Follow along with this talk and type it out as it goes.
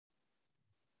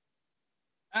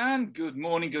And good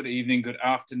morning, good evening, good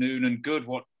afternoon, and good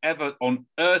whatever on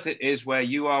earth it is where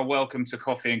you are. Welcome to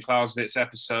Coffee and Clausewitz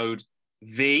episode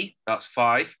V. That's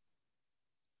 5.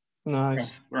 Nice.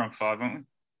 We're on 5, aren't we?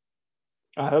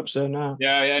 I hope so now.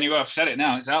 Yeah. Anyway, I've said it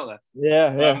now. It's out there.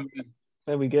 Yeah.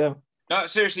 There we go. No,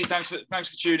 seriously, thanks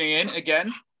for tuning in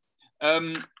again.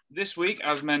 This week,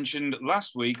 as mentioned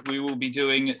last week, we will be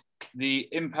doing the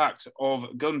impact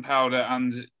of gunpowder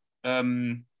and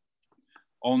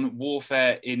on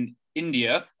warfare in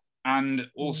India, and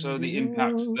also the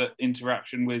impact that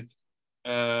interaction with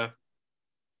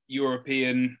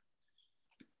European,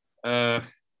 what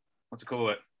to call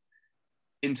it,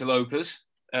 interlopers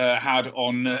had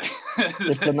on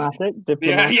Diplomatic.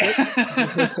 Yeah.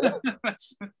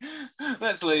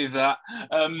 let's leave that.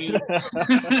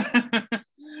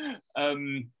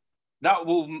 That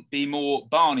will be more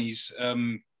Barney's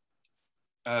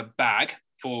bag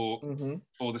for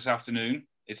this afternoon.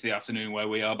 It's the afternoon where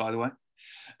we are, by the way.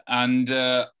 And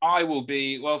I will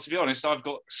be, well, to be honest, I've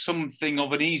got something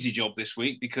of an easy job this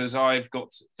week because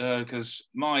because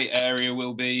my area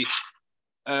will be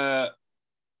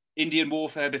Indian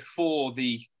warfare before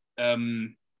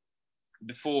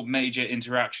before major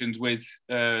interactions with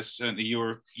certainly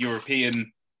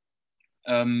European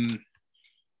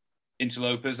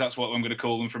interlopers. That's what I'm going to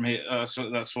call them from here. That's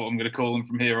what I'm going to call them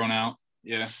from here on out.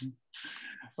 Yeah.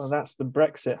 Well, that's the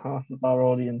Brexit half of our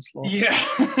audience. Yeah.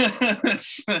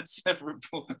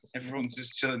 Everyone's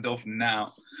just turned off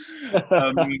now.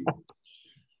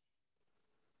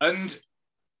 And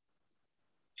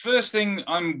first thing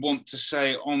I want to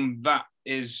say on that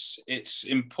is it's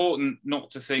important not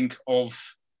to think of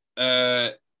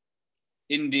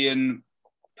Indian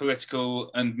political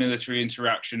and military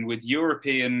interaction with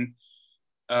European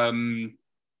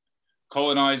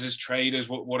colonizers, traders,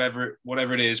 whatever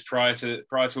it is, prior to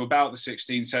about the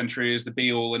 16th century as the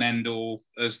be all and end all,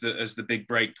 as the big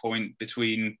break point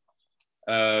between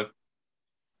the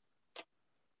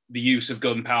use of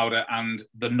gunpowder and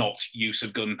the not use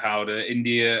of gunpowder.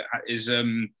 India is at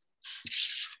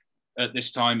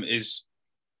this time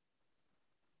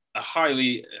has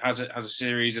a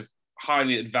series of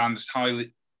highly advanced,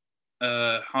 highly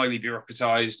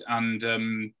bureaucratized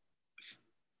and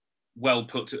well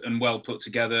put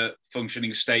together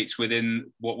functioning states within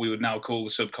what we would now call the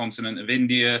subcontinent of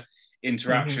India.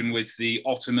 Interaction with the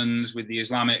Ottomans, with the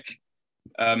Islamic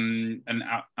and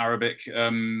Arabic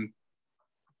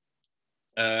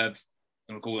I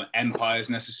don't call them empires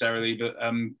necessarily, but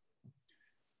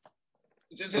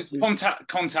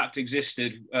contact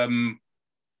existed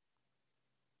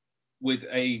with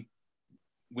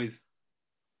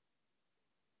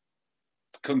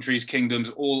countries, kingdoms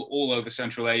all over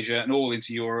Central Asia and all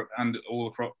into Europe and all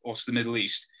across the Middle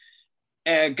East.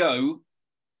 Ergo,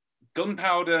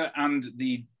 gunpowder and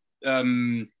the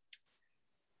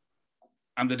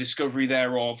discovery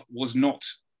thereof was not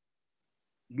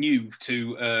new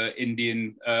to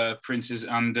Indian princes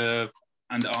and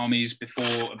armies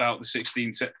before about the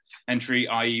 16th century,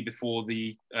 i.e., before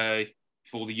the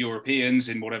Europeans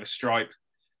in whatever stripe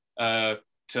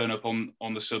turn up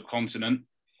on the subcontinent.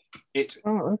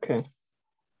 Okay.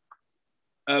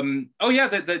 They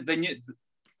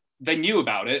knew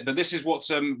about it, but this is what's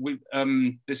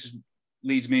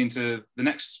leads me into the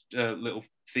next little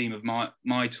theme of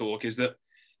my talk, is that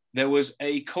there was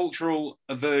a cultural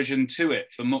aversion to it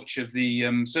for much of the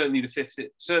certainly the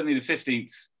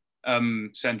 15th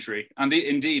century, and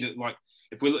indeed, like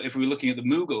if we're looking at the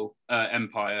Mughal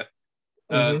Empire,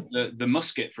 the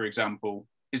musket, for example,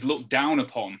 is looked down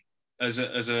upon as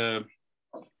a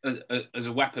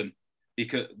weapon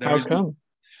because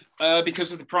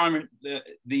because of the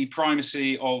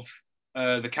primacy of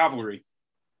the cavalry.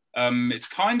 It's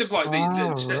kind of like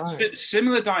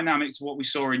similar dynamic to what we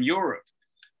saw in Europe.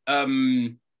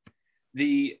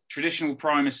 The traditional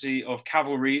primacy of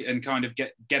cavalry and kind of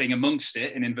getting amongst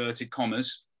it in inverted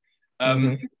commas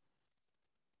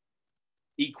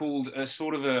equaled a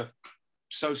sort of a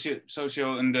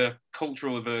socio and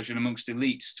cultural aversion amongst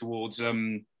elites towards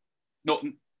not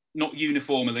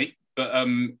uniformly, but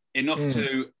enough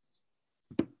to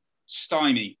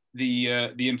stymie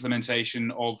the implementation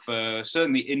of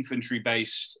certainly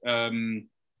infantry-based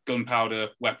gunpowder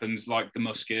weapons like the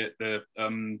musket, the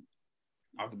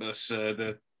arquebus,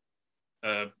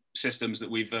 the systems that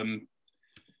we've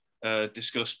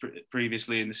discussed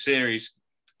previously in the series.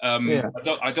 I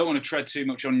don't want to tread too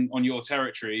much on your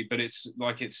territory, but it's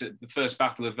at the first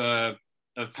battle of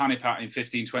Panipat in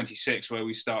 1526 where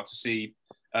we start to see,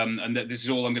 and this is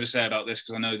all I'm going to say about this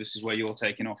because I know this is where you're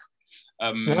taking off.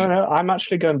 No, I'm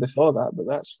actually going before that, but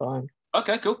that's fine.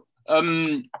 Okay, cool.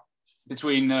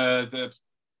 Between the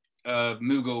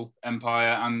Mughal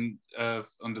Empire and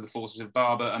under the forces of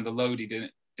Babur and the Lodi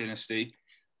dynasty.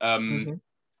 And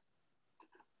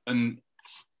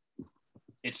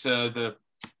it's the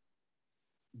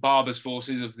Babur's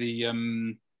forces of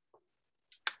the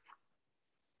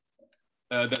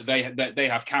that they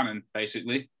have cannon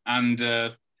basically, and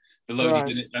the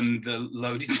Lodi and the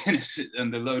Lodi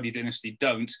dynasty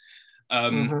don't.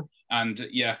 And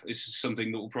yeah, this is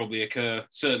something that will probably occur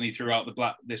certainly throughout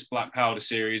this Blackpowder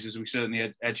series, as we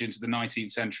certainly edge into the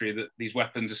 19th century, that these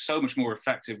weapons are so much more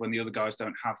effective when the other guys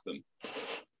don't have them.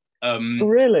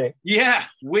 Really? Yeah,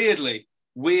 weirdly.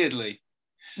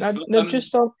 Now, But,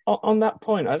 just on that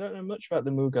point, I don't know much about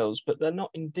the Mughals, but they're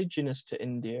not indigenous to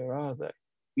India, are they?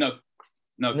 No.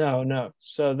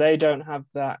 So they don't have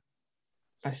that.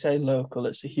 I say local;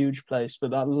 it's a huge place,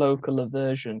 but that local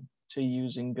aversion to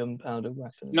using gunpowder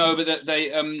weapons. No, but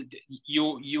they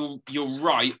you're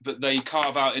right, but they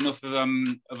carve out enough of a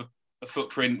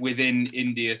footprint within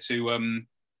India to in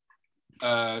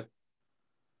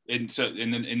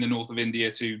the north of India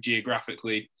to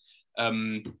geographically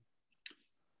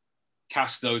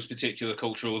cast those particular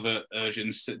cultural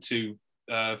aversions to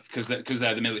because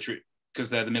they're the military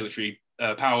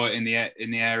power in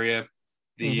the area,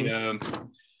 the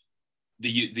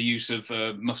use of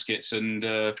muskets and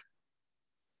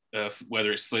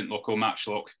whether it's flintlock or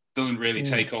matchlock doesn't really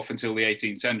take off until the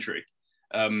 18th century.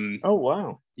 Oh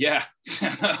wow! Yeah,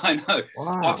 I know.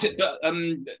 Wow.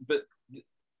 But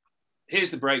here's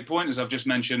the break point, as I've just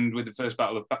mentioned, with the first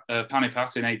Battle of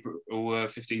Panipat in April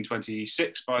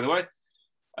 1526. By the way,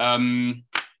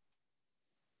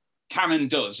 cannon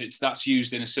that's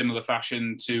used in a similar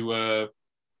fashion to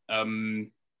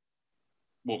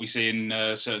what we see in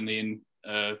certainly in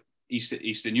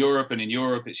Eastern Europe, and in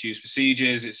Europe it's used for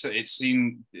sieges. It's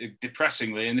seen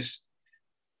depressingly, and this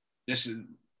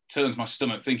turns my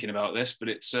stomach thinking about this, but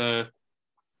it's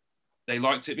they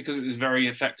liked it because it was very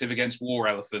effective against war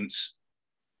elephants.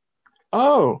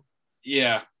 Oh,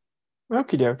 yeah.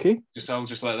 Okie dokie. I'll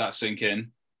just let that sink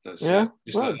in. Makes sense.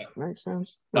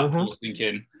 That sink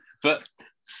in. But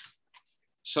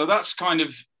so that's kind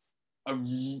of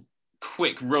a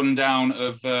quick rundown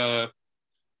of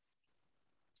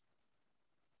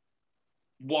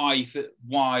why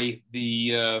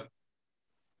the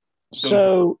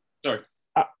so sorry.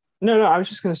 No, I was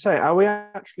just going to say, are we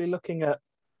actually looking at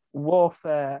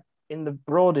warfare in the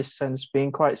broadest sense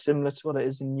being quite similar to what it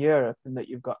is in Europe, in that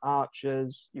you've got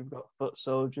archers, you've got foot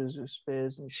soldiers with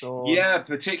spears and swords? Yeah,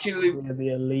 particularly the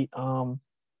elite arm.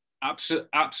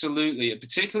 Absolutely,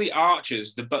 particularly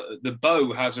archers. The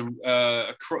bow has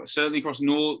certainly across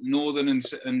northern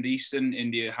and eastern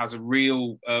India has a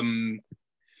real.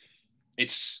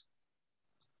 It's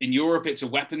in Europe. It's a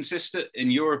weapon system.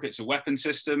 In Europe, it's a weapon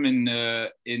system. In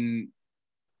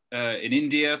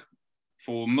India,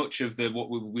 for much of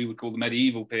what we would call the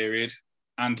medieval period,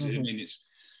 and I mean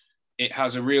it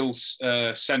has a real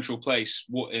central place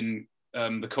in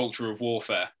the culture of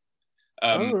warfare.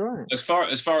 Right. As far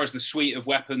as the suite of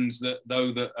weapons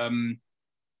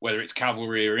whether it's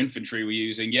cavalry or infantry we're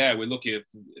using, yeah, we're looking at.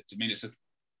 I mean,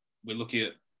 we're looking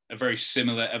at a very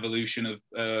similar evolution of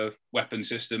weapon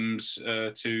systems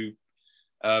to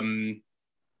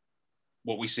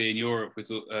what we see in Europe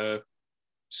with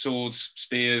swords,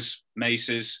 spears,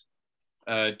 maces,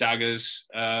 daggers.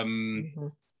 Let me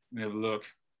have a look.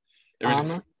 There is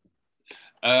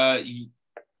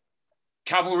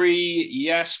cavalry,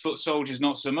 yes. Foot soldiers,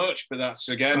 not so much, but that's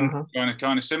again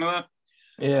kind of similar.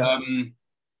 Yeah.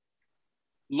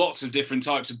 Lots of different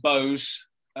types of bows.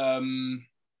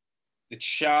 The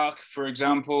chark, for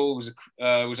example, was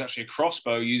actually a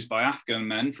crossbow used by Afghan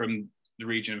men from the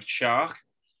region of Chark.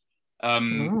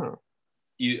 And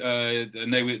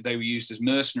they were used as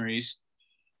mercenaries.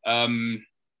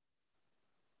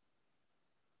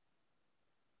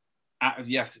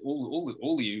 Yes, all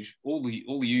the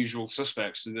usual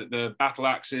suspects. The battle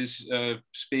axes,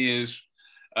 spears,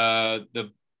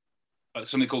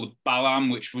 something called a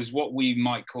balam, which was what we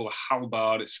might call a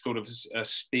halberd. It's sort of a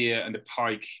spear and a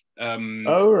pike.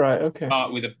 Right, okay.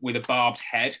 With a barbed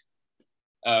head.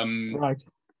 Right.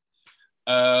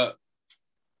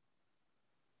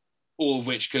 All of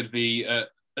which could be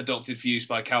adopted for use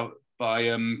by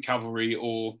cavalry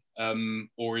or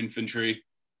infantry.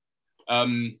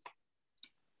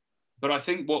 But I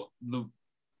think what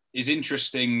is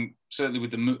interesting, certainly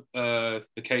with the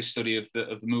case study of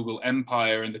the Mughal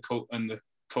Empire and the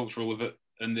cultural of it,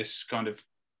 and this kind of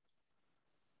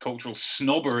cultural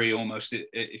snobbery, almost,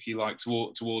 if you like,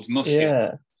 towards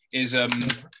musket, is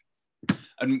and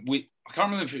I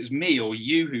can't remember if it was me or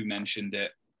you who mentioned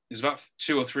it. It was about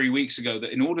 2 or 3 weeks ago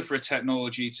that in order for a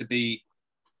technology to be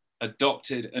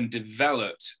adopted and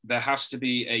developed, there has to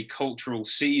be a cultural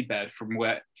seedbed from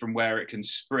where it can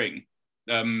spring.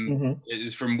 It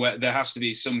is from where there has to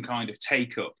be some kind of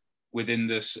take up within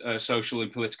this social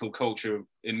and political culture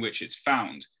in which it's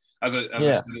found. As I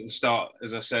said at the start,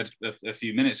 as I said a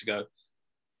few minutes ago,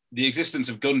 the existence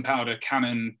of gunpowder,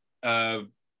 cannon, the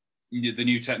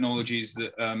new technologies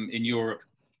that in Europe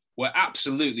were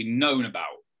absolutely known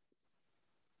about.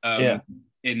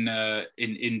 In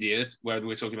India, whether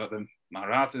we're talking about the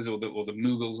Marathas or the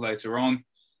Mughals later on,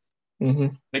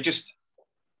 they just,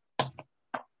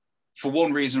 for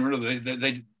one reason or another,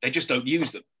 they just don't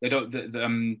use them. They don't.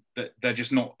 They're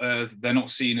just not. They're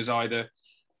not seen as either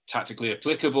tactically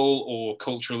applicable or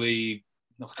culturally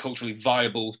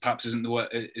viable. Perhaps isn't the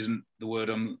word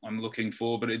I'm looking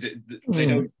for. But they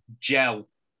don't gel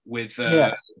with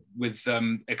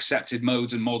accepted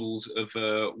modes and models of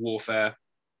warfare.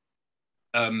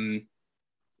 In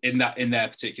their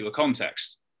particular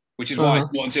context, which is why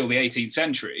it's not until the 18th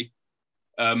century,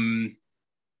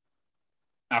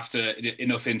 after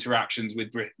enough interactions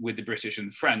with the British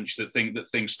and French, that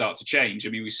things start to change. I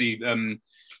mean, we see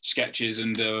sketches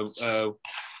and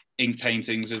ink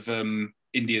paintings of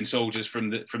Indian soldiers from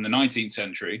the 19th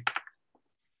century,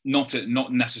 not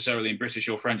necessarily in British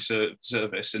or French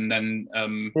service, and then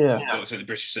certainly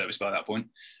British service by that point.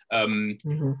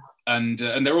 And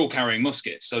they're all carrying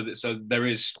muskets, so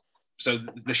the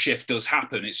shift does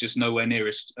happen. It's just nowhere near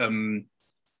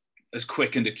as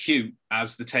quick and acute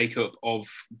as the take up of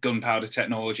gunpowder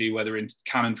technology, whether in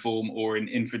cannon form or in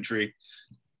infantry,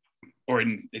 or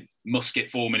in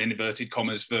musket form, in inverted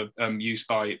commas, for use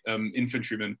by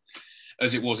infantrymen,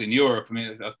 as it was in Europe. I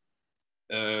mean,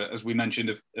 as we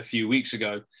mentioned a few weeks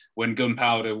ago, when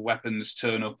gunpowder weapons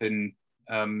turn up in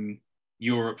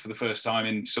Europe for the first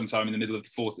time sometime in the middle of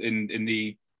in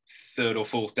the third or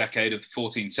fourth decade of the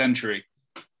 14th century,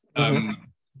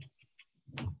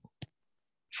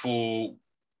 for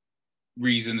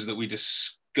reasons that we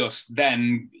discussed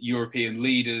then, European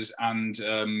leaders and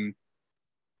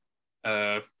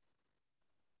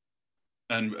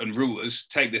rulers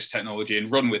take this technology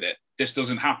and run with it. This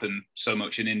doesn't happen so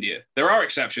much in India. There are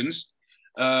exceptions.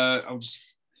 There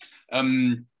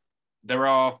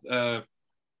are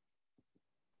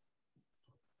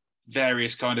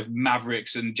various kind of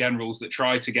mavericks and generals that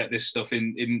try to get this stuff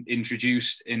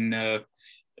introduced on a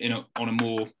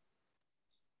more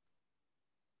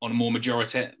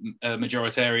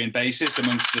majoritarian basis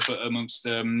amongst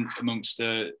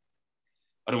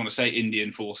I don't want to say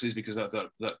Indian forces, because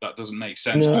that doesn't make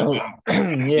sense. No.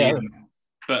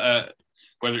 But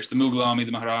whether it's the Mughal army,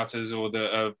 the Maharathas, or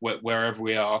the wherever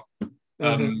we are,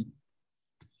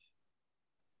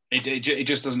 it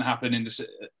just doesn't happen at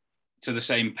the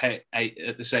same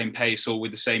pace or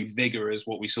with the same vigor as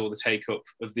what we saw the take up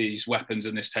of these weapons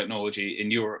and this technology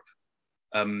in Europe.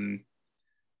 And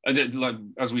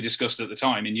as we discussed at the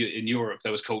time, in Europe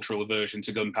there was cultural aversion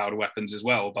to gunpowder weapons as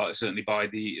well, but certainly by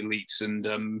the elites and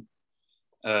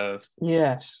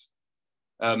yes.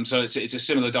 So it's a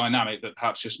similar dynamic, but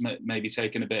perhaps just maybe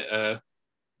taken a bit.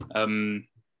 I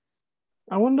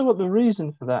wonder what the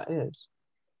reason for that is.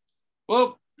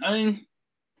 Well, I mean,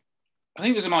 I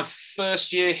think it was in my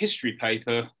first year history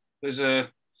paper. There's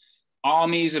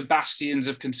armies are bastions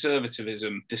of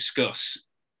conservatism. Discuss.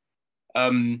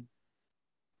 I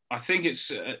think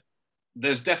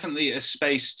there's definitely a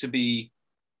space to be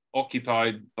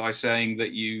occupied by saying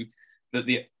that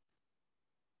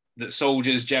that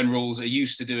soldiers, generals are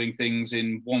used to doing things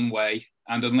in one way,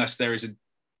 and unless there is a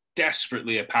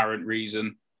desperately apparent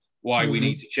reason why we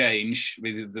need to change,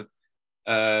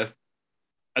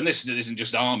 and this isn't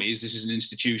just armies, this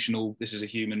is a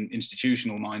human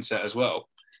institutional mindset as well.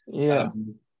 Yeah.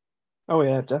 Oh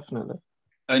yeah, definitely.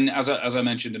 And as I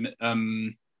mentioned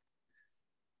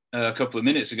a couple of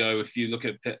minutes ago, if you look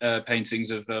at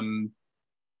paintings of certainly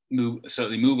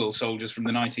Mughal soldiers from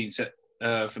the 19th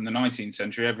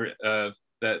century,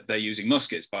 they're using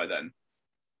muskets by then.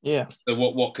 Yeah. So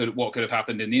what could have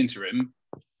happened in the interim?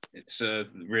 It's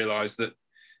realised that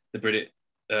the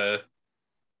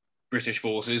British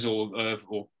forces, or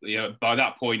by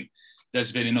that point,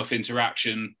 there's been enough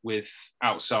interaction with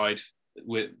outside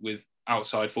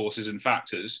forces and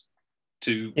factors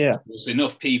to force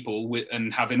enough people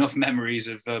and have enough memories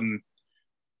of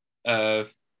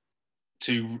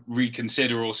to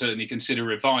reconsider, or certainly consider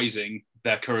revising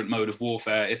their current mode of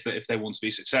warfare if they want to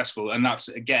be successful. And that's,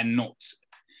 again, not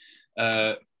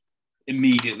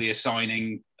immediately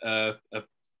assigning a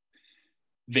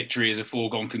victory as a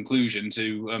foregone conclusion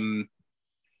to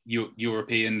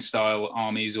European style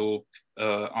armies or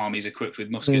armies equipped with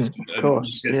muskets of and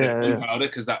course. muskets and gunpowder,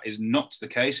 because that is not the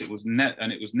case. It was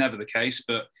never the case.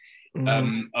 But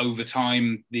over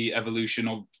time, the evolution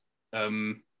of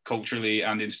culturally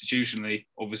and institutionally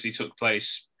obviously took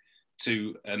place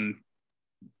to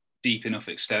deep enough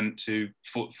extent to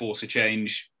force a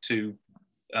change to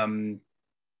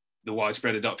the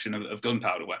widespread adoption of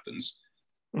gunpowder weapons.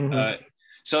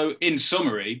 So in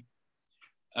summary,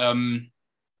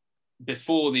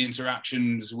 before the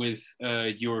interactions with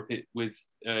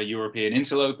European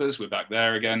interlopers, we're back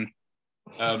there again,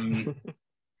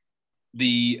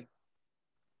 the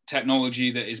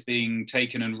technology that is being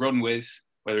taken and run with,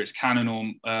 whether it's cannon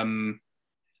or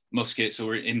muskets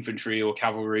or infantry or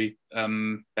cavalry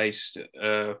based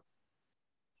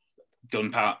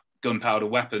gunpowder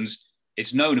weapons,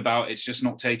 it's known about. It's just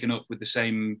not taken up with the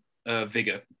same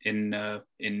vigor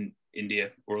in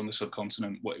India or on the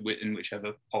subcontinent, in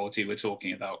whichever polity we're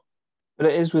talking about. But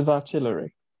it is with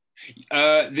artillery.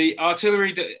 The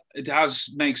artillery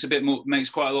makes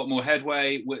quite a lot more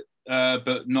headway,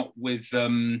 but not with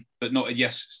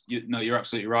yes, you're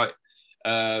absolutely right,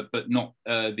 but not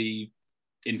the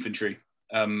infantry.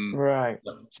 Right.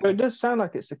 So it does sound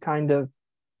like it's a kind of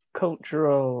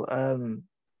cultural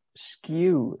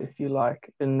skew, if you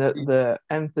like, in that the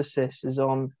emphasis is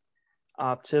on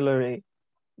artillery,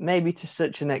 maybe to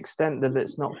such an extent that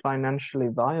it's not financially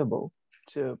viable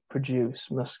to produce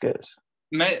muskets.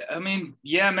 I mean,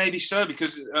 yeah, maybe so,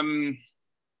 because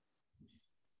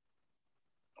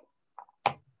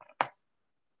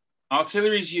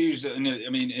artillery is used.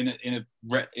 In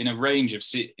a range of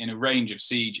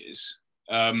sieges.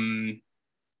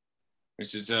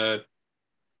 This is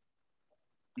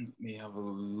let me have a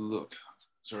look.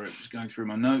 Sorry, I'm just going through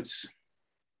my notes.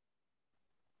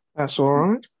 That's all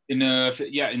right. Where we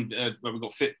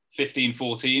got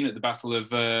 1514 at the Battle of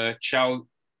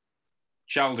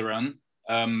Chaldiran.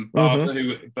 Barber,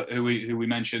 who we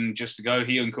mentioned just ago,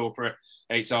 he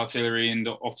incorporates artillery and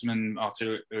Ottoman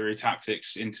artillery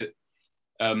tactics into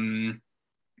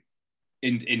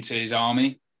his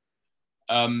army.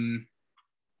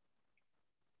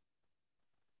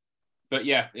 But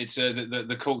yeah, it's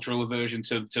the cultural aversion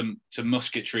to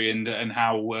musketry and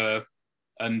how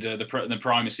and the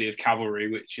primacy of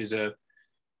cavalry, which is up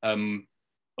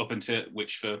until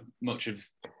which for much of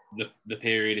the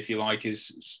period, if you like,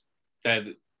 is there.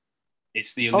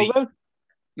 It's the elite. Although,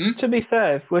 to be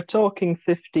fair, if we're talking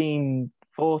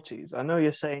 1540s, I know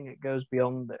you're saying it goes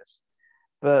beyond this,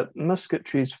 but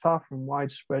musketry is far from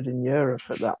widespread in Europe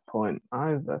at that point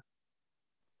either.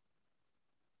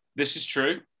 This is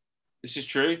true.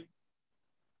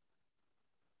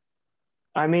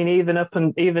 I mean, even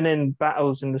in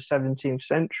battles in the 17th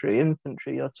century,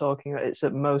 infantry, you're talking, it's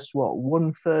at most, what,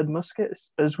 1/3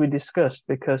 muskets, as we discussed,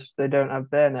 because they don't have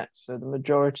bayonets. So the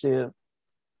majority of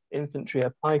infantry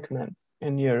are pikemen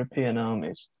in European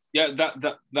armies. Yeah,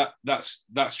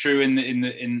 that's true in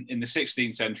the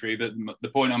 16th century. But the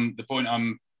point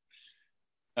I'm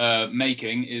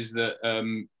making is that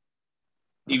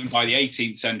even by the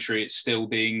 18th century, it's still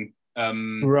being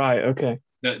right. Okay.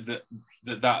 That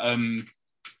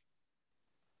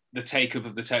the take-up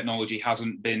of the technology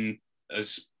hasn't been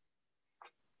as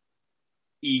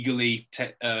eagerly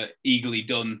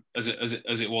done as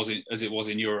it was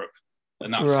in Europe,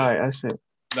 and that's right. I see.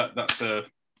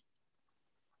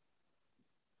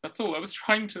 That's all I was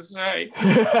trying to say.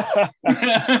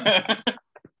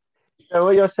 So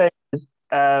what you're saying is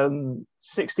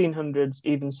 1600s,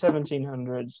 even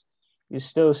 1700s, you're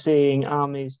still seeing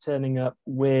armies turning up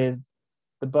with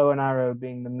the bow and arrow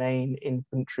being the main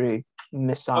infantry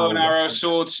missile. Bow and arrow,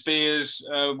 swords, spears,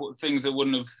 things that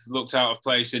wouldn't have looked out of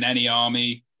place in any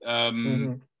army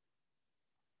from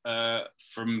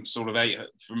sort of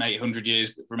 800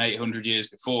 years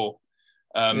before.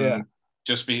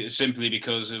 Simply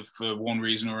because of for one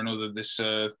reason or another, this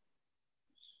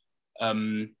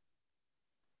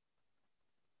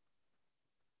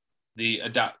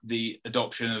the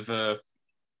adoption of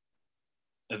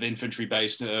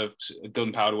infantry-based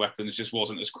gunpowder weapons just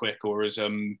wasn't as quick or as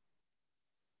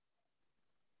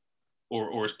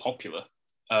or as popular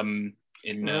in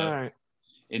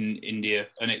India,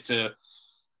 and it's an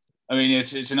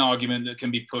argument that can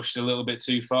be pushed a little bit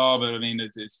too far, but I mean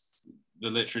it's the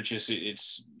literature. It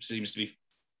seems to be,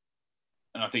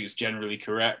 and I think it's generally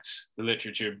correct. The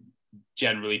literature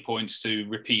generally points to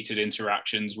repeated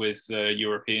interactions with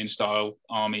European-style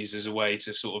armies as a way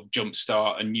to sort of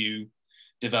jumpstart a new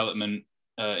development,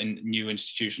 new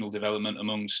institutional development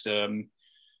amongst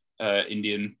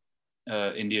Indian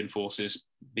forces,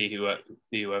 be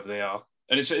whoever they are.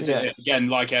 And it's again,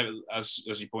 like as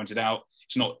you pointed out,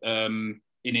 it's not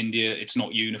in India, it's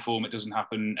not uniform. It doesn't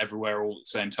happen everywhere all at the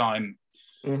same time.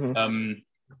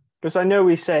 Because I know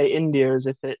we say India as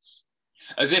if it's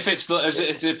as if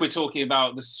we're talking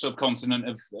about the subcontinent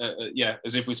of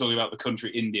as if we're talking about the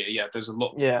country India. Yeah, there's a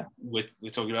lot. Yeah, we're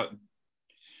talking about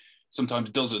sometimes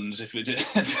dozens if we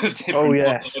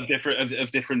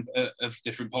of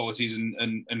different polities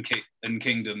and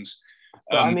kingdoms.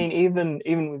 But I mean, even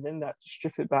within that, to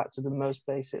strip it back to the most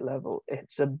basic level,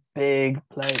 it's a big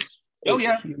place.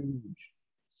 It's huge.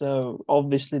 So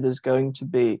obviously, there's going to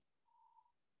be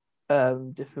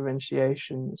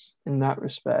differentiations in that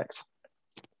respect,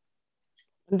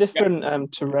 and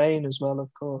different terrain as well,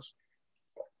 of course.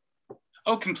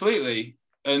 Oh, completely,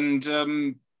 and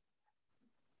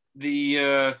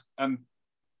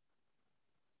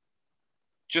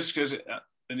just because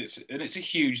it's a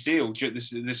huge deal.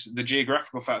 The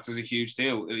geographical factor is a huge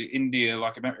deal. India,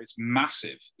 like America, it's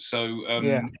massive. So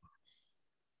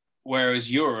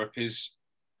whereas Europe is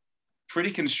pretty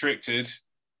constricted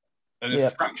and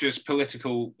a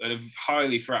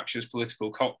highly fractious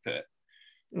political cockpit.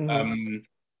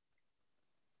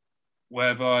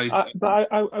 Whereby,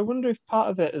 I wonder if part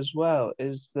of it as well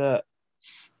is that.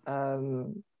 I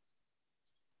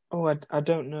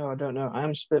don't know. I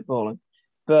am spitballing,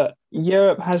 but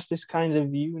Europe has this kind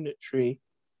of unitary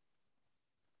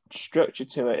structure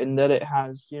to it in that it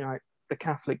has, like the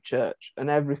Catholic Church, and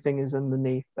everything is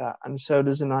underneath that, and so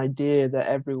there's an idea that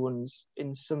everyone's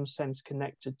in some sense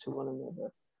connected to one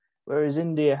another, whereas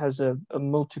India has a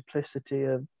multiplicity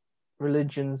of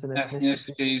religions and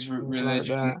ethnicities, religions.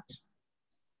 Like that.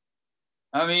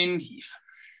 I mean,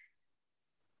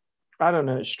 I don't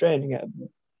know. It's straining it.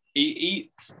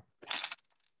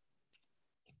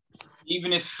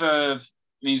 Even if by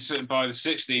the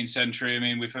 16th century, I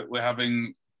mean, we're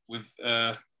having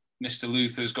Mr.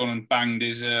 Luther's gone and banged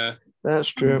his. That's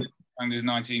true. Banged his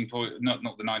 19 point, not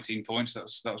the 19 points. That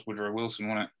was Woodrow Wilson,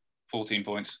 wasn't it? 14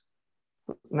 points.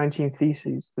 19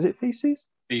 theses. Is it theses?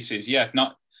 Theses, yeah.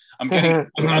 I'm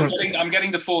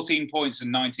getting the 14 points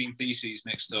and 19 theses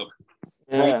mixed up.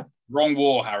 Yeah. Wrong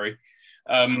war, Harry.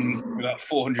 About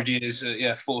 400 years.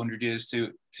 400 years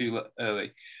too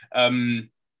early. And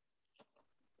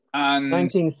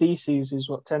 19 theses is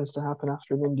what tends to happen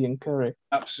after an Indian curry.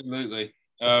 Absolutely.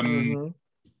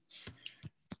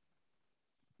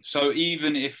 So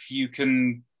even if you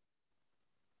can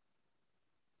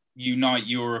unite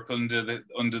Europe under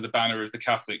the banner of the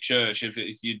Catholic Church, if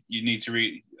you need to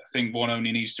read, I think one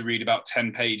only needs to read about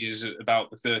 10 pages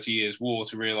about the 30 Years' War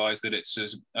to realise that it's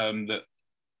that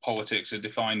politics are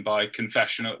defined by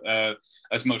confession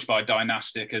as much by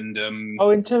dynastic and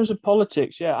in terms of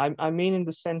politics, I mean in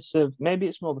the sense of, maybe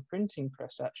it's more the printing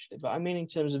press actually, but I mean in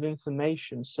terms of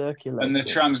information circulating and the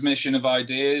transmission of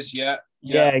ideas.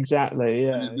 Exactly.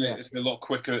 It's a lot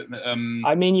quicker.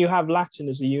 I mean, you have Latin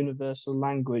as a universal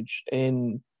language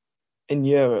in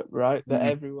Europe, right? That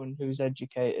everyone who's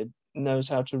educated knows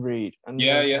how to read and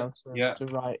knows how to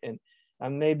write in,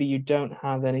 and maybe you don't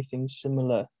have anything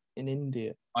similar in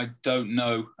India. I don't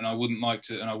know, and I wouldn't like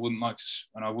to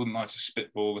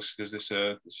spitball this because this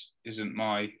isn't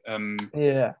my. I mean,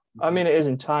 it is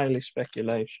entirely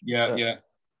speculation. Yeah.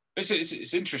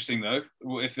 It's interesting though.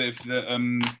 If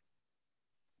the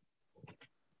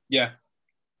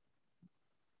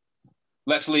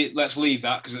Let's leave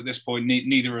that, because at this point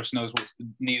neither of us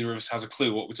has a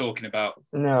clue what we're talking about.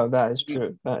 No, that is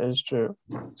true.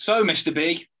 So, Mr.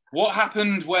 B, what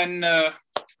happened when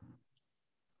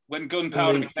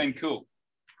gunpowder became cool?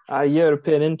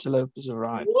 European interlopers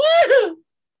arrived.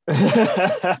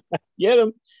 Get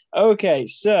them. Okay,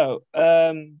 so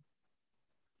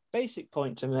basic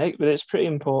point to make, but it's pretty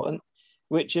important,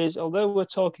 which is, although we're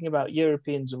talking about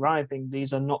Europeans arriving,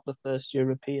 these are not the first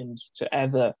Europeans to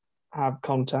ever have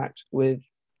contact with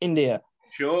India.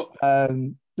 Sure.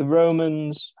 The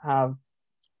Romans have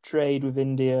trade with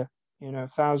India,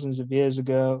 thousands of years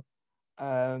ago.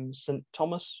 St.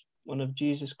 Thomas, one of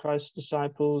Jesus Christ's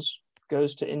disciples,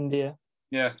 goes to India.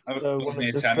 Yeah, so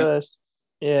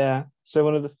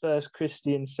one of the first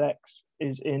Christian sects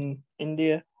is in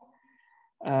India.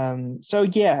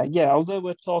 Although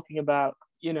we're talking about,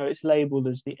 it's labeled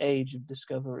as the age of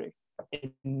discovery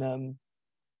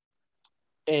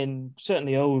in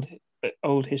certainly old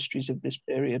histories of this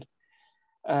period,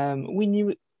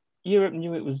 Europe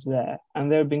knew it was there,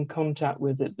 and there had been contact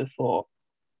with it before.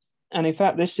 And in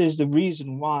fact, this is the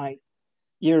reason why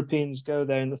Europeans go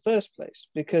there in the first place,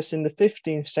 because in the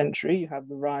 15th century, you have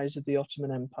the rise of the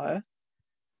Ottoman Empire.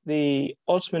 The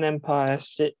Ottoman Empire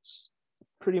sits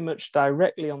pretty much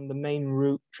directly on the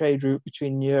main trade route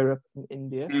between Europe and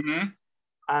India. Mm-hmm.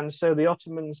 And so the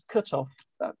Ottomans cut off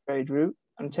that trade route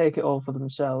and take it all for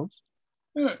themselves,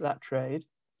 Yeah. that trade.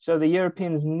 So the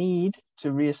Europeans need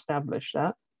to re-establish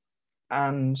that.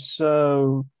 And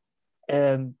so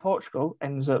Portugal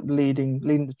ends up leading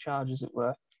the charge, as it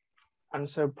were. And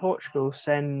so Portugal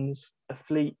sends a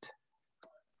fleet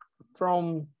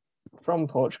from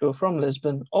Portugal, from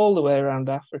Lisbon, all the way around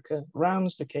Africa,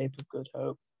 rounds the Cape of Good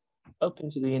Hope, up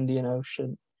into the Indian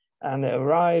Ocean, and it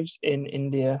arrives in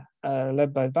India,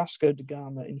 led by Vasco da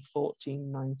Gama in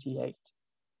 1498.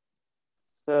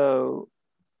 So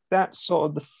that's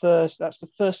the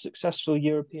first successful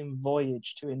European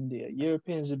voyage to India.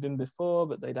 Europeans had been before,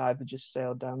 but they'd either just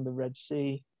sailed down the Red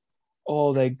Sea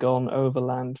or they'd gone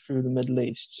overland through the Middle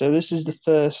East. So this is the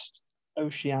first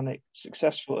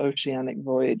successful oceanic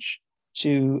voyage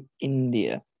to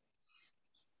India.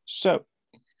 So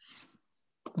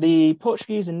the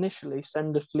Portuguese initially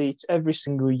send a fleet every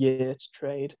single year to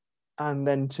trade and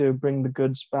then to bring the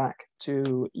goods back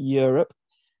to Europe.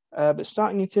 But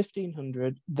starting in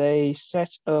 1500, they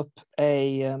set up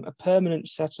a permanent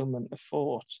settlement, a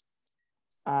fort,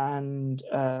 and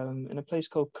in a place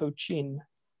called Cochin,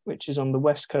 which is on the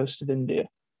west coast of India.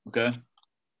 Okay.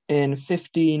 In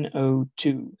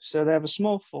 1502. So they have a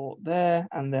small fort there,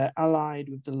 and they're allied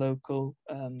with the local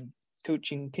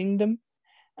Cochin kingdom.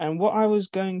 And what I was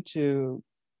going to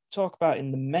talk about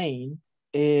in the main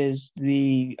is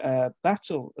the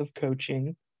Battle of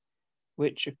Cochin,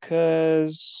 which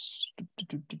occurs,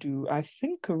 I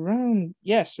think around,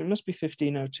 yes, it must be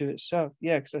 1502 itself.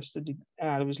 Yeah, because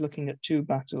I was looking at two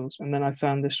battles, and then I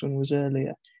found this one was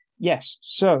earlier. Yes,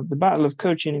 so the Battle of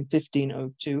Cochin in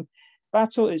 1502.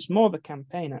 Battle, it's more of a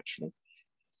campaign, actually.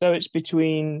 So it's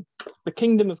between the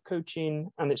Kingdom of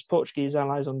Cochin and its Portuguese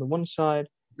allies on the one side,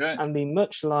 Right. and the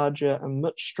much larger and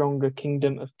much stronger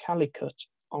Kingdom of Calicut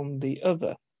on the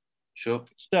other. Sure.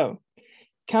 So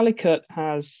Calicut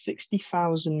has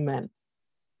 60,000 men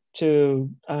to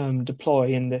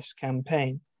deploy in this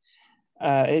campaign.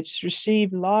 It's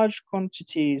received large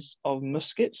quantities of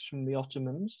muskets from the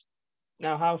Ottomans.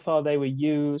 Now, how far they were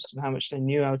used and how much they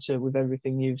knew how to, with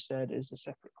everything you've said, is a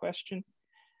separate question.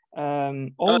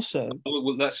 Also,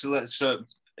 well, let's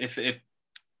if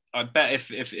I bet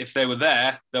if they were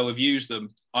there, they'll have used them.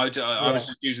 I was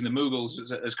just using the Mughals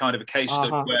as kind of a case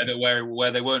study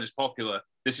where they weren't as popular.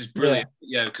 This is brilliant,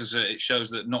 because it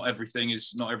shows that not everything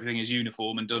is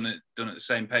uniform and done at the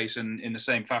same pace and in the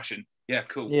same fashion. Yeah,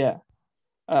 cool. Yeah.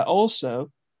 Also,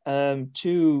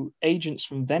 two agents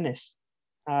from Venice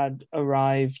had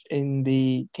arrived in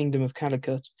the Kingdom of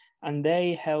Calicut, and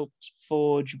they helped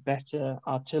forge better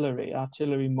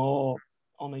artillery more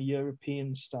on a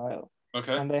European style.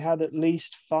 Okay. And they had at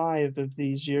least 5 of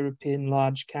these European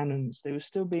large cannons. They were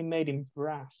still being made in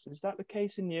brass. Is that the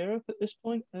case in Europe at this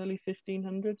point, early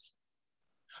 1500s?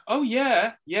 Oh,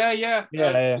 yeah. Yeah.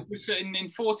 In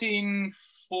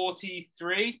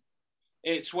 1443,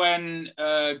 it's when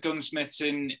gunsmiths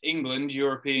in England,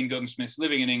 European gunsmiths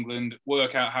living in England,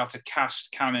 work out how to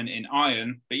cast cannon in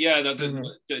iron. But yeah, that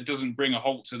doesn't bring a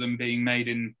halt to them being made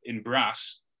in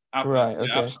brass. Right,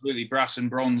 okay. Absolutely, brass and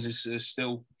bronze is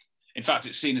still, in fact,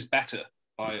 it's seen as better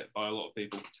by a lot of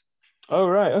people. Oh,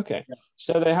 right, okay.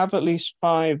 So they have at least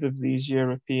 5 of these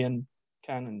European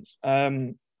cannons.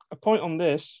 A point on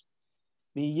this,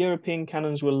 the European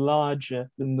cannons were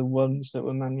larger than the ones that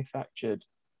were manufactured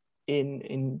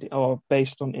or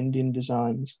based on Indian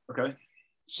designs. Okay.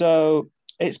 So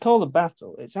it's called a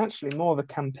battle. It's actually more of a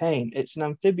campaign. It's an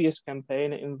amphibious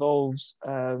campaign. It involves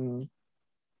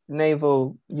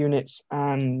naval units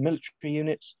and military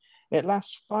units. It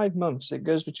lasts 5 months. It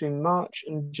goes between March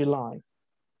and July.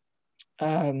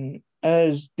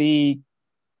 As the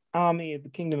army of the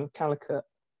Kingdom of Calicut,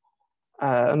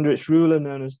 under its ruler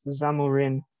known as the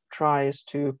Zamorin, tries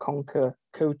to conquer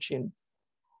Cochin.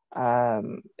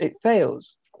 It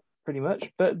fails pretty much,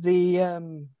 but the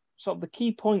sort of the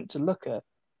key point to look at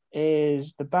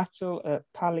is the battle at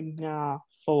Palignar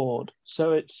Ford.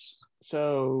 So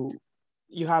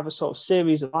you have a sort of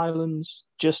series of islands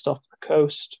just off the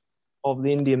coast of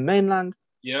the Indian mainland.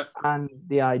 Yeah. And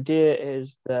the idea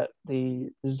is that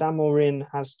the Zamorin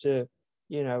has to,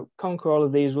 conquer all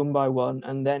of these one by one,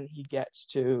 and then he gets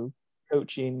to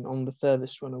Cochin on the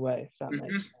furthest one away, if that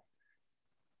makes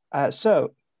sense.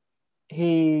 So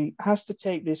he has to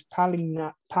take this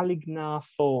Palignar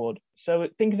Ford. So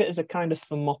think of it as a kind of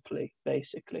Thermopylae,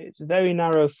 basically. It's a very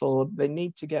narrow ford. They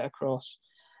need to get across.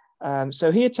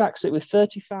 So he attacks it with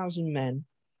 30,000 men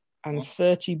and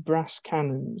 30 brass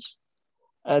cannons.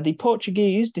 The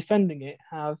Portuguese defending it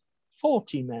have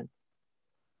 40 men,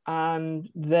 and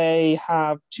they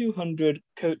have 200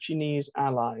 Cochinese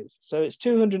allies. So it's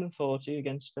 240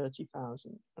 against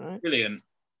 30,000. Right? Brilliant.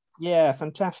 Yeah,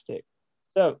 fantastic.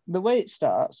 So the way it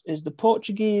starts is the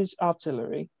Portuguese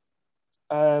artillery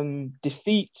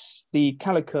defeats the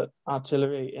Calicut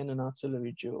artillery in an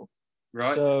artillery duel.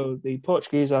 Right. So the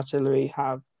Portuguese artillery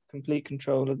have complete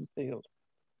control of the field.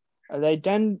 They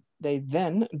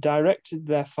then directed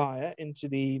their fire into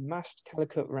the massed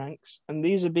Calicut ranks, and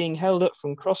these are being held up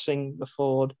from crossing the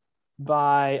ford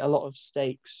by a lot of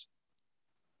stakes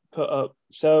put up.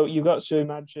 So you've got to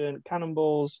imagine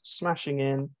cannonballs smashing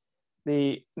in,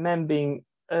 the men being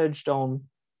urged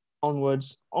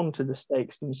onwards onto the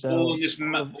stakes All on themselves. this,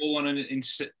 all on an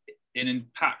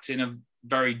impact in a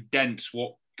very dense,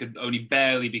 what could only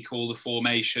barely be called a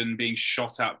formation, being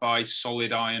shot at by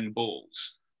solid iron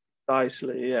balls.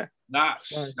 Precisely, yeah. That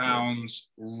sounds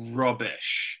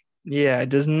rubbish. Yeah, it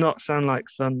does not sound like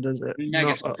fun, does it?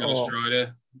 Negative Not at Ghost all.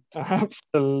 Rider.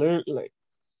 Absolutely.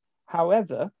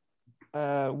 However,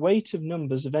 weight of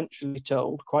numbers eventually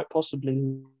told, quite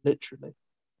possibly literally.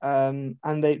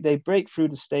 And they break through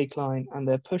the stake line and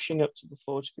they're pushing up to the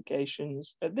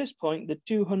fortifications. At this point, the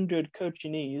 200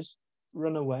 Cochinese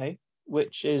run away,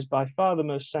 which is by far the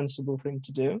most sensible thing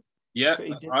to do. Yeah,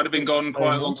 I'd have been gone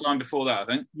quite a long time before that, I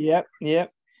think. Yep,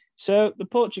 yep. So the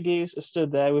Portuguese are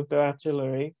stood there with their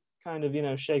artillery, kind of,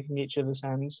 shaking each other's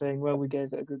hands, saying, well, we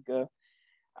gave it a good go.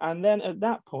 And then at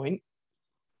that point,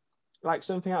 like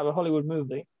something out of a Hollywood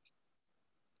movie,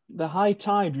 the high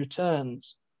tide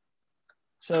returns.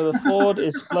 So the ford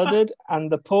is flooded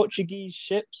and the Portuguese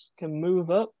ships can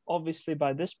move up. Obviously,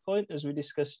 by this point, as we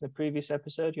discussed in the previous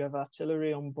episode, you have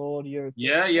artillery on board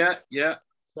European ships. Yeah.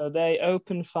 So they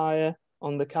open fire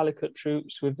on the Calicut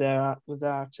troops with their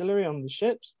artillery on the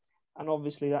ships. And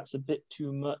obviously, that's a bit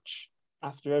too much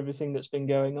after everything that's been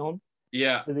going on.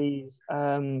 Yeah. For these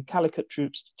Calicut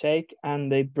troops to take,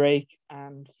 and they break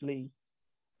and flee.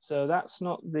 So that's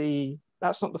not the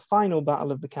final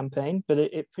battle of the campaign, but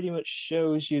it pretty much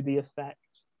shows you the effect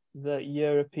that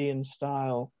European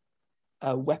style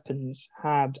weapons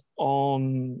had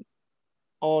on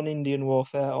Indian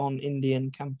warfare, on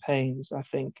Indian campaigns. I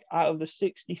think out of the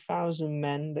 60,000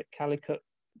 men that Calicut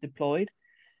deployed,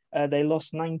 they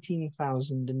lost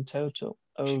 19,000 in total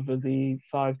over the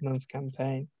 5-month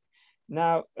campaign.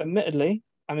 Now, admittedly,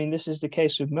 I mean, this is the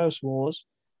case with most wars.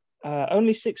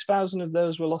 Only 6,000 of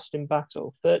those were lost in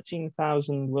battle.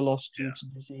 13,000 were lost due to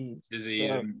disease.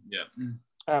 So,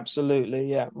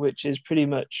 absolutely, yeah, which is pretty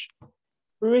much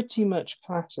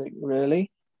classic,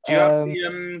 really. Do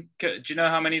you do you know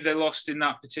how many they lost in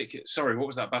that particular? Sorry, what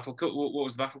was that battle called? What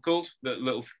was the battle called? That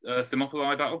little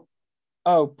Thermopylae battle?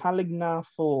 Oh, Palignar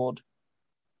Ford.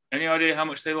 Any idea how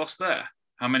much they lost there?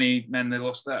 How many men they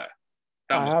lost there?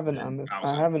 I haven't.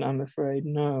 I'm afraid.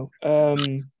 No.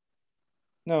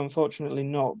 No, unfortunately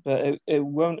not. But it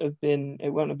won't have been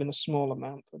a small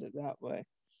amount. Put it that way.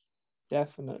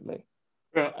 Definitely.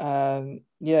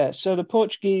 Yeah. So the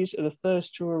Portuguese are the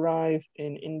first to arrive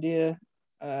in India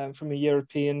from a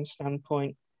European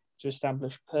standpoint to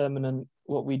establish permanent,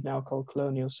 what we'd now call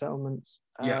colonial settlements.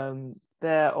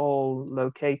 They're all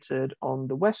located on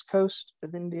the west coast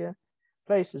of India.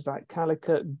 Places like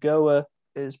Calicut, Goa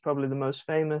is probably the most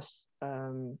famous.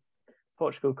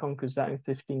 Portugal conquers that in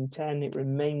 1510. It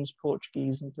remains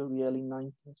Portuguese until the early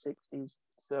 1960s,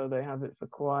 so they have it for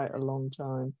quite a long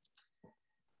time.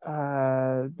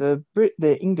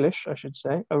 The English, I should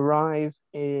say, arrive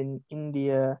in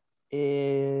India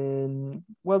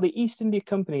the East India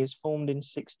Company is formed in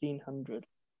 1600.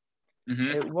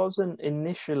 Mm-hmm. It wasn't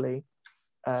initially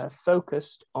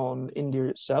focused on India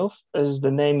itself, as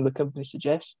the name of the company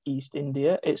suggests, East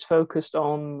India. It's focused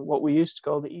on what we used to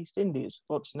call the East Indies,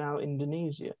 what's now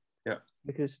Indonesia. Yeah.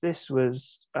 Because this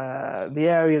was the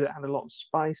area that had a lot of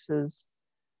spices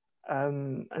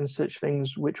and such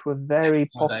things, which were very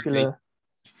popular. Baby.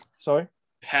 Sorry?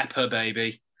 Pepper,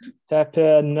 baby.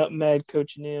 Pepper, nutmeg,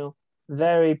 cochineal.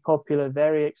 Very popular,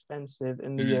 very expensive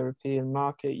in the European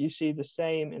market. You see the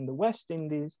same in the West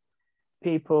Indies.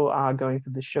 People are going for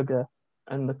the sugar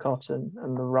and the cotton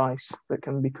and the rice that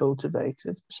can be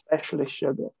cultivated, especially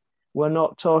sugar. We're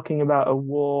not talking about a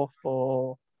war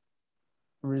for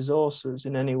resources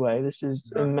in any way. This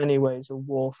is in many ways a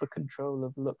war for control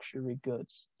of luxury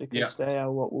goods, because they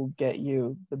are what will get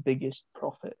you the biggest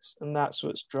profits. And that's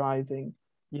what's driving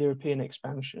European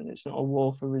expansion. It's not a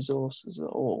war for resources at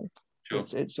all. Sure.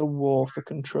 It's a war for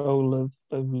control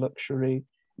of luxury.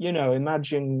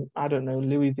 Imagine, I don't know,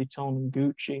 Louis Vuitton and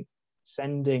Gucci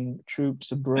sending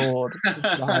troops abroad.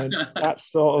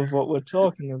 That's sort of what we're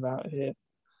talking about here.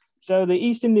 So the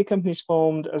East India Company is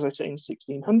formed, as I say, in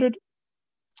 1600.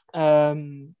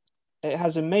 It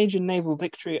has a major naval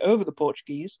victory over the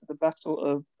Portuguese at the Battle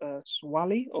of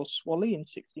Swally in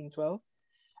 1612.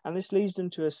 and this leads them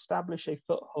to establish a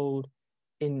foothold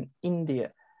in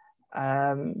India.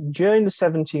 During the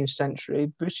 17th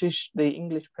century, the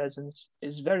English presence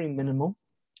is very minimal,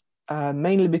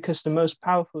 mainly because the most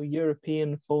powerful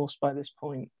European force by this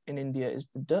point in India is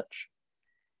the Dutch.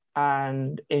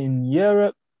 And in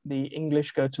Europe, the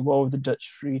English go to war with the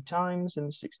Dutch 3 times in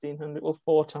 1600, or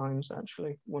 4 times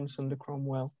actually, once under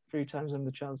Cromwell, 3 times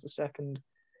under Charles II.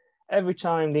 Every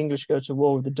time the English go to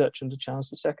war with the Dutch under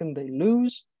Charles II, they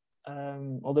lose,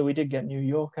 although we did get New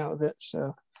York out of it.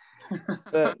 So,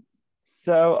 but,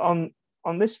 so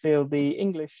on this field, the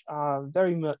English are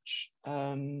very much,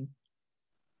 as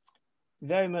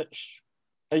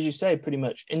you say, pretty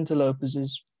much interlopers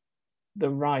is the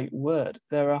right word.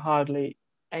 There are hardly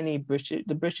any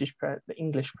the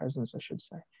English presence, I should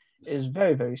say, is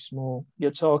very, very small.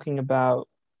 You're talking about,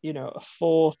 a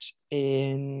fort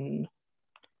in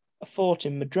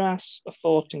Madras, a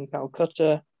fort in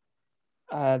Calcutta.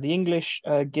 The English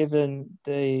are given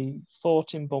the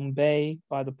fort in Bombay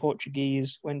by the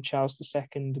Portuguese when Charles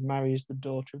II marries the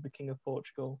daughter of the King of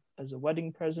Portugal as a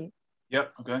wedding present.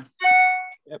 Yep, okay.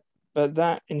 Yep. But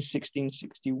that in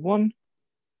 1661.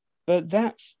 But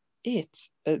that's it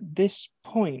at this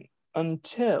point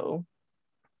until,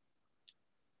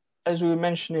 as we were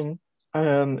mentioning,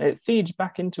 it feeds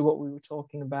back into what we were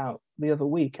talking about the other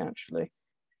week, actually.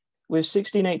 With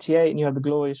 1688, and you have the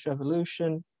Glorious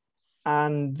Revolution,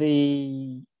 and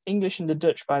the English and the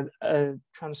Dutch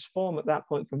transform at that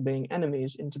point from being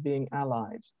enemies into being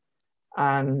allies.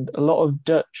 And a lot of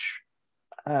Dutch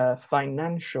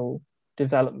financial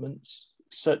developments,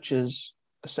 such as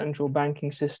a central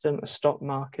banking system, a stock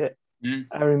market,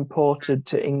 are imported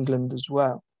to England as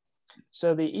well.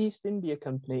 So the East India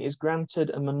Company is granted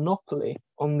a monopoly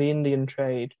on the Indian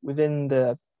trade within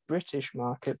the British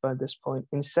market by this point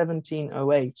in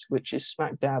 1708, which is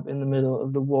smack dab in the middle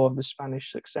of the War of the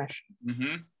Spanish Succession,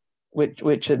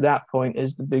 which at that point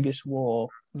is the biggest war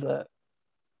that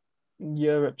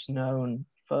Europe's known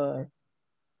for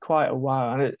quite a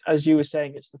while. And as you were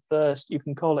saying, it's the first, you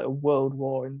can call it a world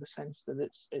war in the sense that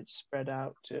it's spread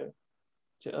out to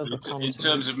other continents.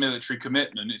 In terms of military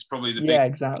commitment, it's probably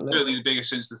certainly the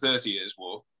biggest since the 30 Years'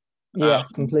 War. Yeah,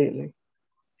 completely.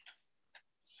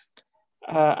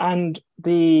 And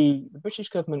the British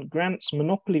government grants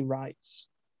monopoly rights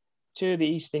to the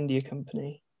East India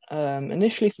Company,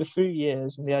 initially for 3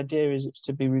 years, and the idea is it's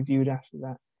to be reviewed after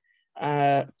that,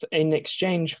 in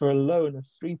exchange for a loan of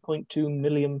 £3.2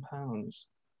 million,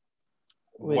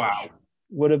 which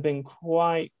would have been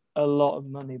quite a lot of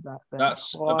money back then.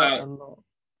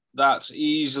 That's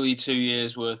easily 2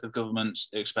 years' worth of government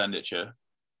expenditure.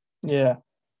 Yeah,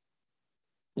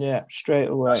 straight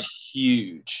away. That's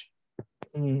huge.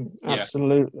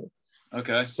 Absolutely.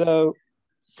 Okay. So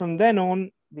from then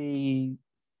on, the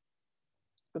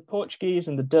Portuguese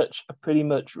and the Dutch are pretty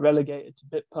much relegated to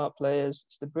bit part players.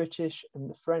 It's the British and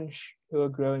the French who are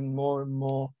growing more and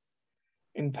more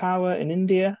in power in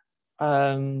India.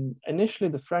 Initially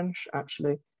the French,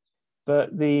 actually,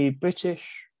 but the British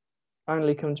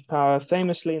finally come to power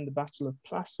famously in the Battle of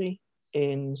Plassey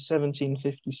in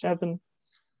 1757,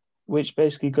 which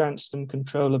basically grants them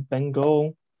control of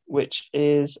Bengal, which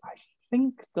is, I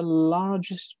think, the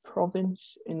largest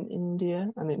province in India,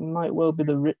 and it might well be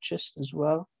the richest as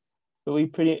well. But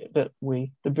the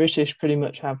British pretty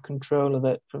much have control of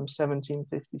it from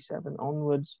 1757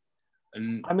 onwards.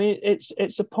 And I mean,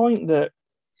 it's a point that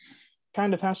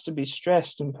kind of has to be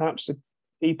stressed, and perhaps the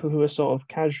people who are sort of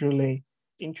casually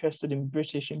interested in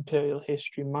British imperial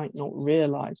history might not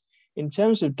realise. In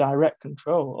terms of direct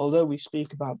control, although we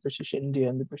speak about British India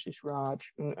and the British Raj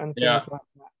and things like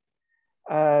that,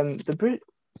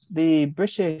 the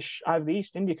British, either the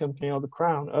East India Company or the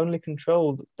Crown, only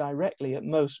controlled directly at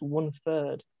most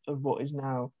 1/3 of what is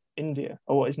now India,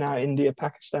 or what is now India,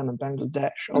 Pakistan, and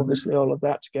Bangladesh. Obviously, all of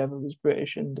that together was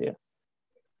British India.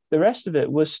 The rest of it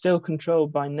was still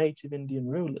controlled by native Indian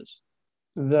rulers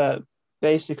that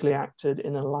basically acted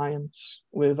in alliance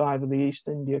with either the East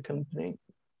India Company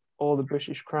or the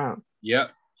British Crown.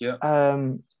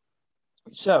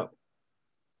 So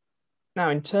now,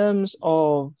 in terms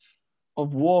of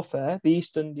warfare, the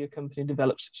East India Company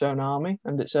develops its own army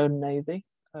and its own navy,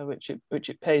 which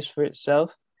it pays for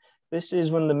itself. This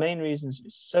is one of the main reasons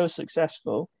it's so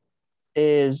successful,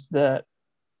 is that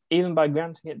even by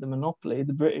granting it the monopoly,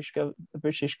 the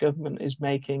British government is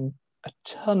making a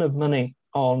ton of money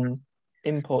on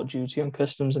import duty, on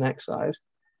customs and excise,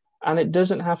 and it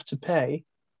doesn't have to pay.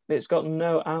 It's got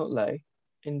no outlay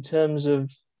in terms of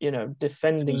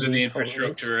defending the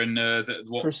infrastructure colonies. And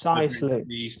what precisely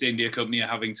the East India Company are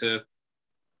having to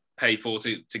pay for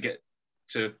to get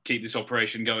to keep this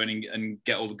operation going and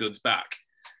get all the goods back.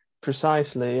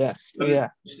 Precisely, yes. Yeah.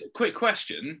 Quick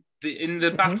question: in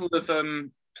the Battle of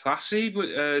Plassey,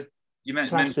 you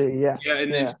mentioned, Yeah.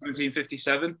 in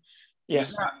 1757, was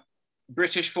that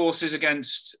British forces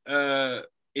against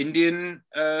Indian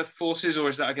forces, or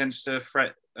is that against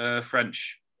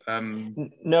French?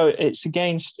 No, it's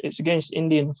against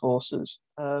Indian forces.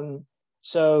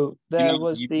 So there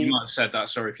was the. You might have said that.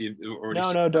 Sorry if you already.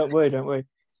 No, don't worry.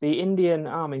 The Indian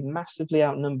army massively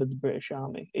outnumbered the British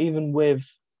army, even with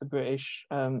the British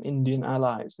Indian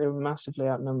allies. They were massively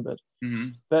outnumbered.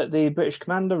 Mm-hmm. But the British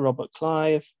commander, Robert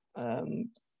Clive,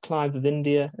 Clive of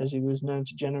India, as he was known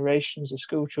to generations of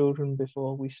school children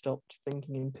before we stopped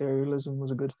thinking imperialism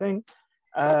was a good thing.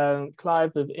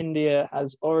 Clive of India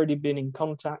has already been in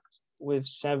contact with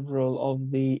several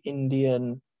of the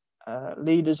Indian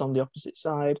leaders on the opposite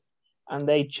side, and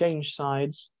they changed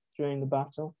sides during the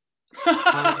battle.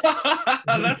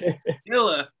 That's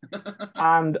killer.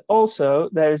 And also,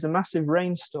 there is a massive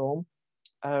rainstorm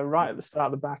right at the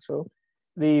start of the battle.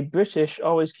 The British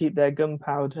always keep their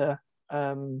gunpowder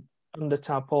under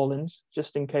tarpaulins,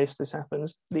 just in case this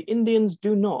happens. The Indians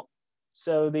do not.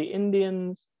 So the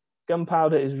Indians'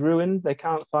 gunpowder is ruined. They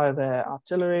can't fire their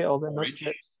artillery or their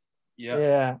muskets.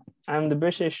 Yeah. And the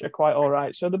British are quite all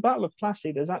right. So the Battle of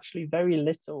Plassey, there's actually very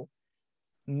little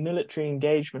military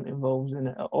engagement involved in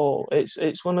it at all.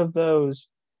 It's one of those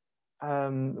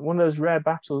rare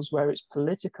battles where its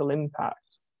political impact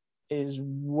is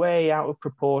way out of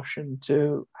proportion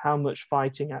to how much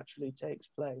fighting actually takes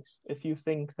place. If you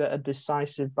think that a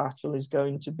decisive battle is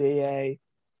going to be a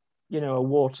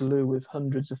Waterloo with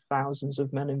hundreds of thousands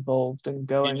of men involved and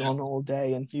going on all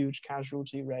day and huge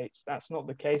casualty rates, that's not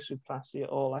the case with Plassey at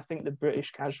all. I think the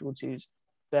British casualties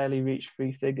barely reach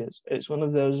 3 figures. It's one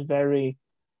of those very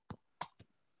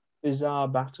bizarre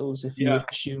battles if you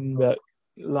assume that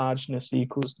largeness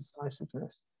equals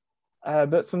decisiveness.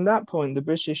 But from that point, the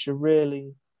British are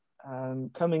really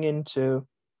coming into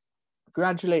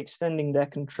gradually extending their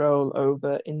control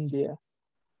over India,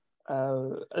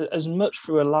 as much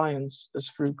through alliance as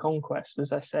through conquest.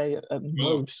 As I say, at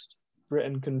most,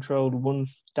 Britain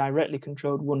directly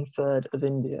controlled 1/3 of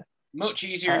India. Much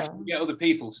easier if you get other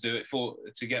people to do it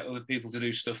to get other people to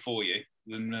do stuff for you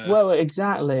than. Well,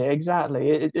 exactly.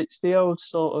 It's the old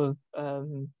sort of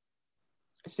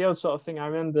thing. I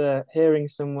remember hearing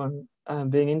someone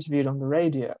being interviewed on the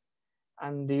radio,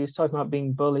 and he was talking about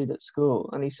being bullied at school,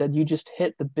 and he said, "You just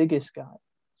hit the biggest guy."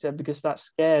 He said, because that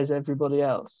scares everybody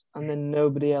else, and then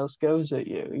nobody else goes at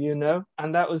you,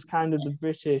 And that was kind of the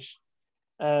British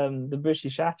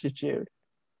attitude.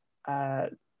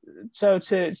 So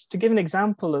to give an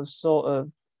example of sort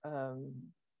of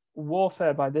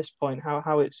warfare by this point,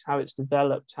 how it's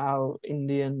developed, how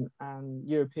Indian and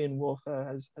European warfare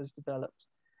has developed.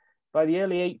 By the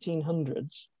early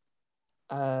 1800s,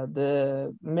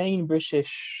 the main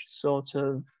British sort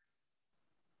of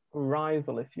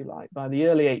rival, if you like, by the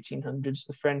early 1800s,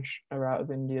 the French are out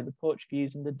of India, the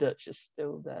Portuguese and the Dutch are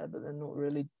still there, but they're not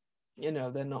really, they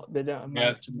don't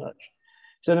amount to much.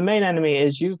 So the main enemy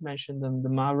is, you've mentioned them, the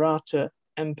Maratha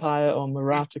Empire or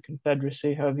Maratha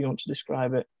Confederacy, however you want to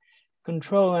describe it,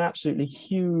 control an absolutely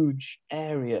huge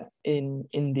area in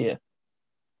India.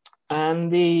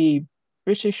 And the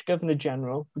British the Governor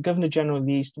General of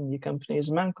the East India Company, is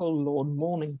a man called Lord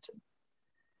Mornington.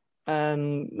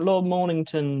 Lord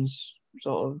Mornington's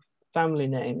sort of family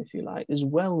name, if you like, is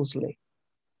Wellesley.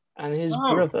 And his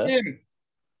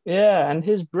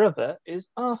brother is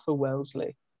Arthur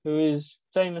Wellesley, who is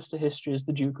famous to history as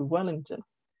the Duke of Wellington.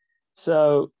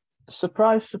 So,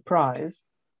 surprise, surprise,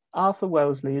 Arthur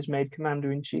Wellesley is made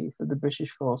Commander-in-Chief of the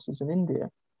British forces in India.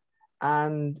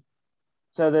 And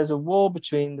so there's a war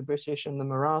between the British and the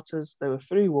Marathas. There were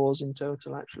 3 wars in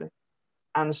total, actually.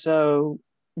 And so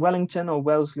Wellington, or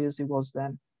Wellesley as he was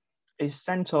then, is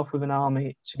sent off with an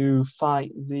army to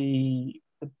fight the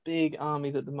big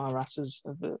army that the Marathas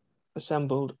have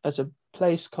assembled at a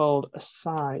place called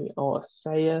Asai or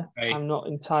Asaya. I'm not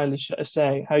entirely sure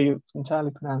Asai, how you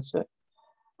entirely pronounce it.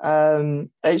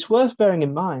 It's worth bearing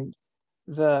in mind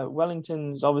that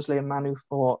Wellington's obviously a man who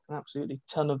fought an absolutely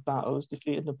ton of battles,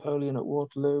 defeated Napoleon at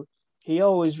Waterloo. He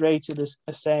always rated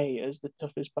Assaye as the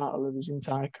toughest battle of his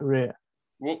entire career.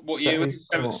 What year was it?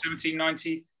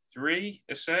 1793,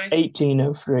 Assaye?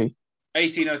 1803.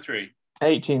 1803.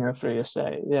 1803,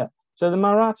 Assaye, yeah. So the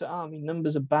Maratha army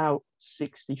numbers about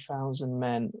 60,000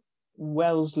 men.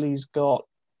 Wellesley's got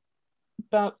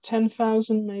about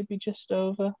 10,000, maybe just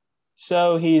over.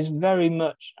 So he's very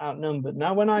much outnumbered.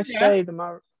 Now, when I say the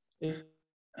Maratha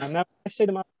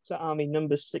army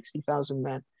numbers 60,000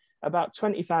 men, about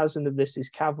 20,000 of this is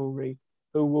cavalry,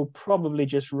 who will probably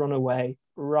just run away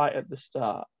right at the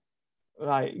start.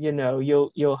 Like,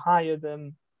 you'll hire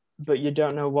them, but you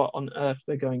don't know what on earth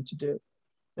they're going to do.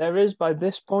 There is, by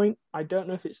this point, I don't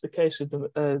know if it's the case with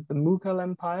the Mughal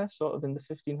Empire, sort of in the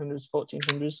 1500s,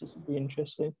 1400s. This would be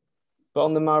interesting. But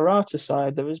on the Maratha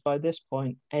side, there is by this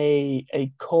point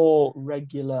a core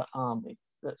regular army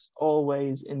that's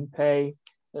always in pay,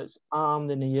 that's armed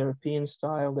in a European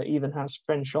style, that even has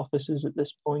French officers at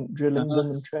this point drilling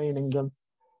them and training them.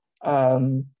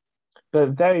 But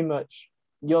very much,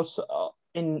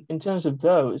 in terms of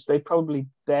those, they probably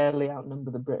barely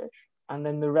outnumber the British. And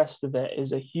then the rest of it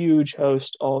is a huge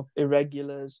host of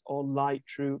irregulars or light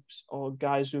troops or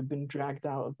guys who have been dragged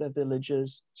out of their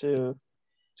villages to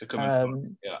come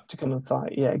and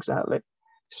fight. Yeah, exactly.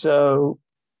 So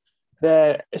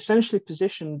they're essentially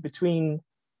positioned between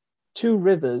two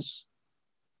rivers,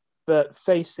 but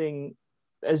facing,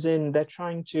 as in they're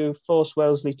trying to force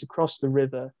Wellesley to cross the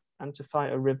river and to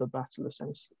fight a river battle,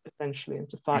 essentially, and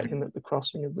to fight him at the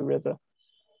crossing of the river.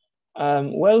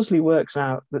 Wellesley works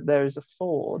out that there is a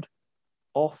ford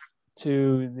off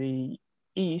to the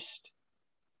east.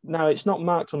 Now, it's not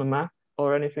marked on a map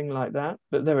or anything like that,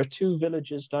 but there are two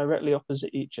villages directly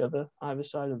opposite each other, either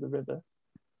side of the river.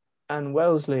 And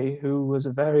Wellesley, who had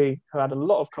a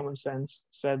lot of common sense,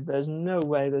 said there's no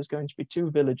way there's going to be two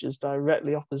villages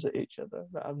directly opposite each other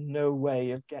that have no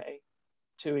way of getting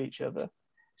to each other.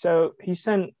 So he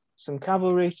sent some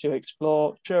cavalry to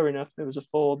explore. Sure enough, there was a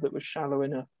ford that was shallow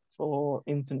enough for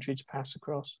infantry to pass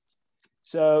across.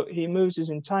 So he moves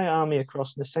his entire army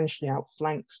across and essentially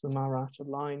outflanks the Maratha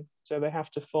line. So they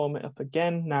have to form it up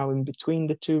again, now in between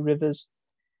the two rivers.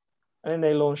 And then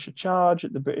they launch a charge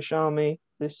at the British army.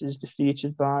 This is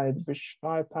defeated by the British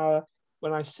firepower.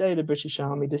 When I say the British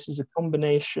army, this is a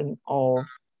combination of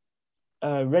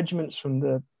regiments from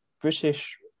the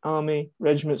British army,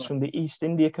 regiments from the East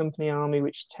India Company army,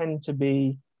 which tend to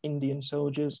be Indian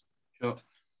soldiers. Sure.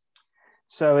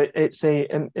 So it's a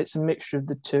mixture of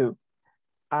the two.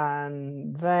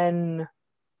 And then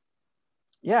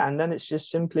it's just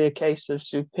simply a case of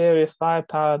superior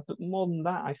firepower, but more than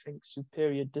that, I think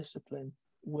superior discipline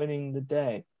winning the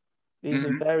day. These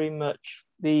are very much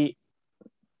the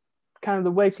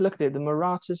way to look at it. The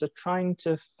Marathas are trying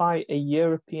to fight a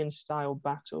European style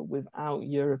battle without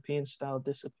European style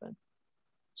discipline.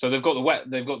 So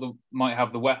might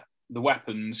have the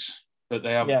weapons, but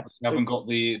they haven't got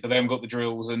the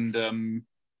drills and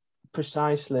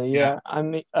precisely. Yeah. I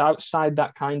mean, outside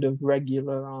that kind of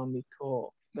regular army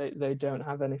corps, they don't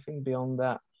have anything beyond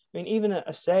that. I mean, even at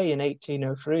Assaye in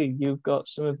 1803, you've got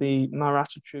some of the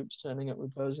Maratha troops turning up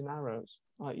with bows and arrows,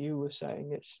 like you were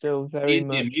saying. It's still very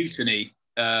Indian much mutiny.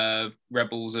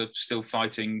 Rebels are still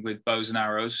fighting with bows and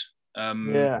arrows.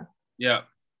 Yeah.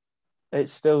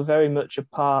 It's still very much a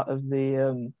part of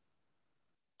the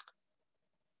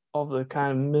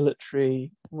kind of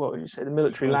military. What would you say? The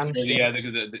military landscape.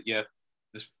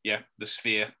 The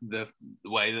sphere, the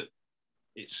way that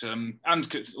it's and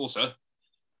also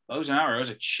bows and arrows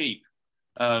are cheap.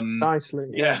 Nicely,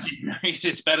 yeah.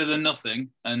 It's better than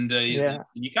nothing, and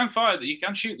you can fire that. You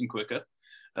can shoot them quicker.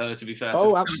 To be fair.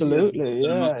 Oh, absolutely,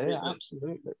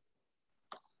 absolutely.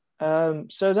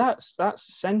 So that's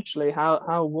essentially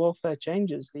how warfare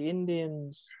changes.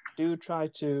 Indian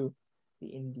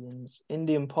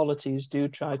polities do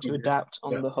try to adapt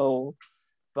on the whole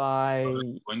by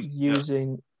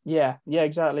using. Yeah,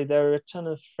 exactly. There are a ton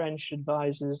of French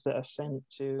advisors that are sent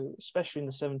to, especially in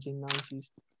the 1790s,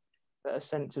 that are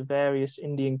sent to various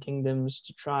Indian kingdoms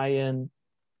to try and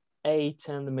A,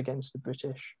 turn them against the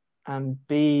British, and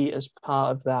B, as part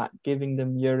of that, giving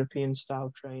them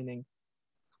European-style training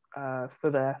for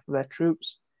their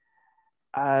troops.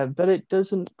 But it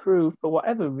doesn't prove, for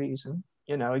whatever reason,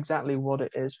 exactly what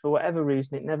it is. For whatever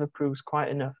reason, it never proves quite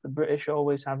enough. The British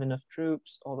always have enough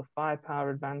troops or the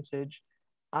firepower advantage.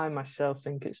 I myself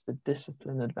think it's the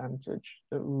discipline advantage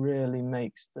that really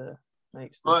makes the.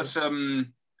 Well, that's I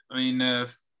mean,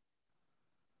 that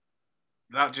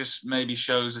just maybe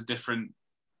shows a different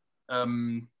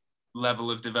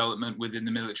level of development within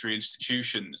the military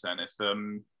institutions. Then, if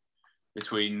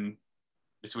between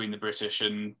the British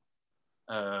and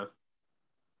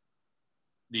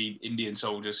the Indian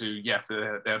soldiers, who they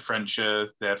had French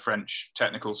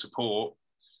technical support,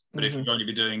 but if you've only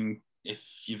been doing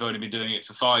it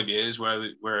for 5 years,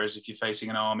 whereas if you're facing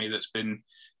an army that's been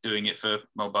doing it for,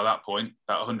 well, by that point,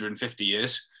 about 150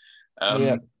 years,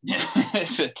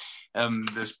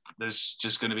 there's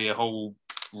just going to be a whole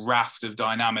raft of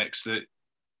dynamics that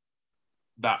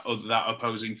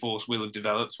opposing force will have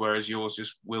developed, whereas yours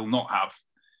just will not have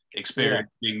experience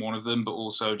being one of them, but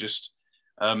also just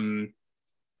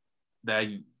that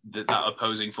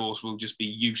opposing force will just be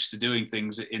used to doing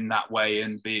things in that way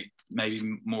and be maybe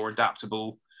more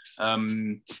adaptable.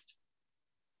 And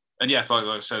yeah, like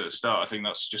I said at the start, I think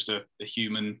that's just a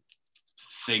human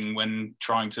thing when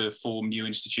trying to form new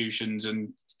institutions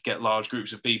and get large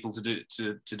groups of people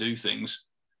to do things.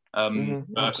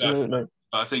 Absolutely.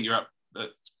 I think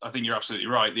you're absolutely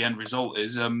right. The end result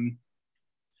is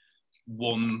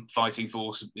one fighting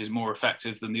force is more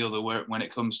effective than the other when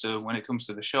it comes to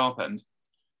the sharp end.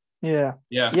 Yeah.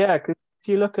 Because if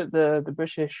you look at the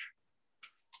British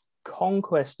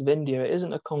conquest of India, it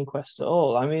isn't a conquest at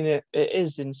all. I mean, it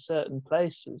is in certain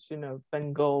places,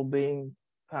 Bengal being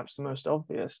perhaps the most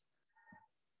obvious,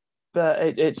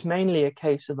 but it's mainly a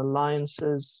case of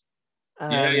alliances.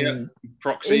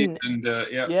 Proxies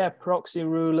proxy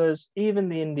rulers. Even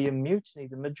the Indian Mutiny,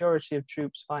 the majority of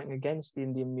troops fighting against the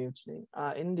Indian Mutiny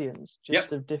are Indians,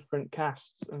 just of different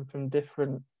castes and from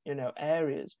different,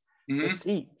 areas. The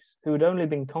Sikhs, who had only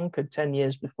been conquered 10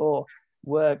 years before,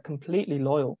 were completely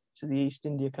loyal to the East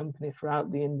India Company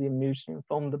throughout the Indian Mutiny and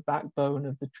formed the backbone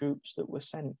of the troops that were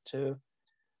sent to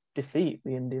defeat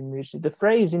the Indian Mutiny. The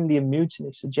phrase Indian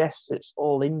Mutiny suggests it's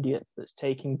all India that's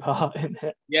taking part in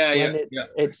it.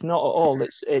 It's not at all.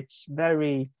 It's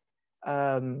very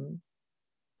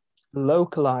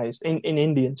localized in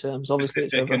Indian terms. Obviously,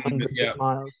 it's over hundreds of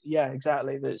miles. Yeah,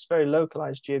 exactly. It's very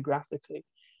localized geographically.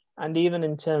 And even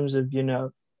in terms of,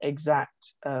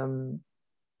 exact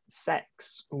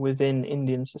sex within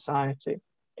Indian society,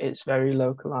 it's very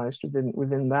localized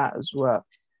within that as well.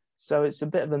 So it's a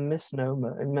bit of a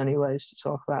misnomer in many ways to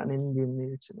talk about an Indian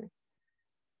mutiny.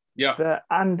 Yeah.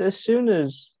 And as soon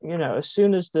as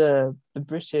the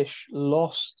British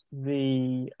lost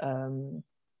the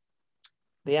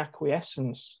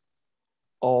acquiescence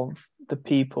of the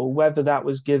people, whether that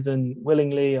was given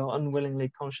willingly or unwillingly,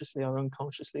 consciously or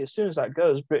unconsciously, as soon as that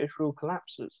goes, British rule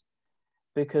collapses,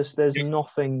 because there's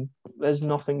nothing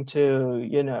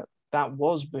to, that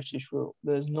was British rule.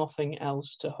 There's nothing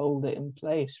else to hold it in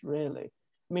place, really.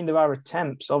 I mean, there are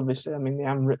attempts, obviously. I mean, the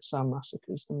Amritsar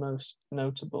massacre is the most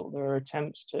notable. There are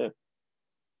attempts to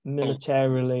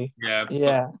militarily,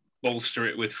 bolster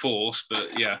it with force, but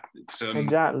it's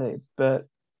exactly. But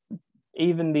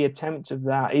even the attempt of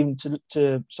that, even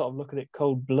to sort of look at it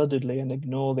cold-bloodedly and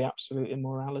ignore the absolute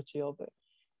immorality of it,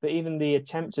 but even the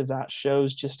attempt of that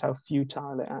shows just how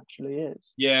futile it actually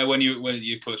is. Yeah, when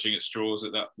you're clutching at straws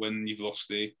at that, when you've lost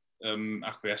the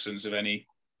acquiescence of any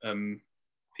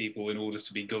people in order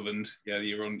to be governed,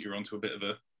 you're onto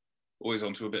always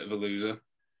onto a bit of a loser.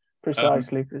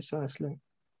 Precisely. Cool.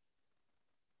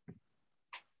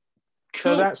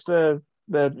 So that's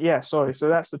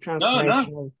the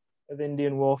transformation of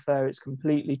Indian warfare. It's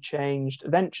completely changed.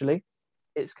 Eventually,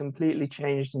 it's completely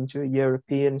changed into a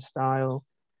European style.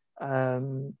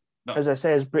 As I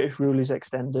say, as British rule is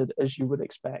extended, as you would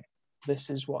expect, this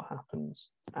is what happens.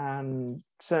 And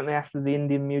certainly after the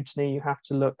Indian Mutiny, you have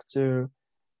to look to,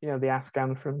 the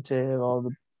Afghan frontier or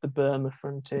the Burma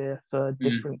frontier for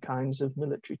different kinds of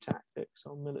military tactics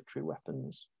or military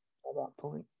weapons at that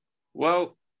point.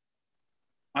 Well,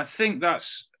 I think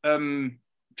that's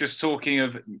just talking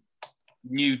of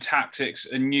new tactics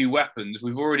and new weapons.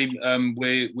 We've already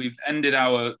we've ended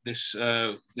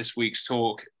this week's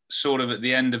talk sort of at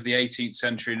the end of the 18th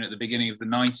century and at the beginning of the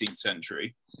 19th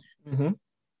century.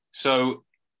 So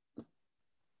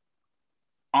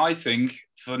I think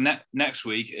for next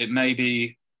week, it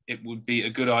would be a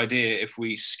good idea if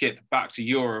we skip back to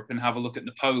Europe and have a look at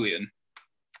Napoleon.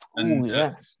 And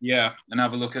and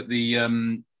have a look at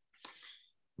the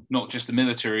not just the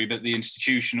military, but the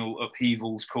institutional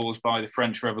upheavals caused by the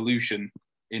French Revolution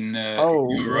in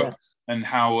Europe, and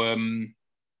how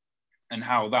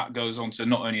that goes on to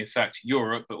not only affect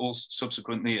Europe but also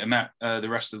subsequently the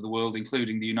rest of the world,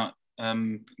 including the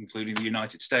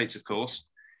United States, of course.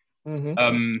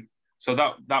 So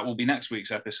that will be next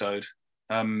week's episode.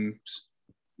 We'll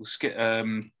skip.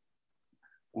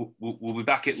 We'll be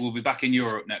back. We'll be back in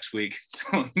Europe next week.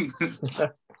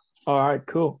 All right,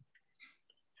 cool.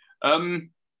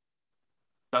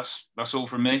 That's all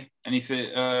from me. Anything?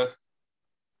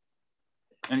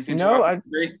 Anything? No,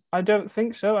 I don't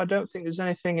think so. I don't think there's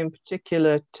anything in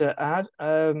particular to add.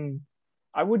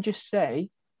 I would just say,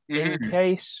 in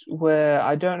case where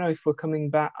I don't know if we're coming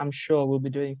back, I'm sure we'll be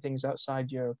doing things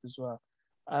outside Europe as well.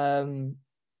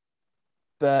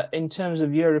 But in terms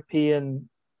of European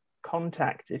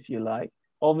contact, if you like,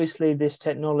 obviously this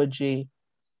technology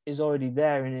is already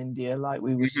there in India, like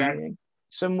we were saying.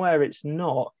 Somewhere it's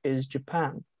not is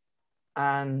Japan.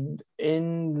 And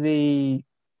in the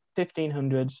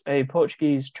 1500s, a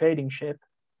Portuguese trading ship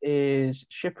is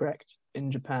shipwrecked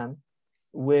in Japan.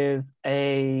 with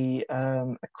a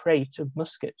crate of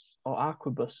muskets, or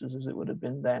arquebuses as it would have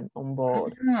been then, on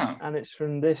board. Ah. And it's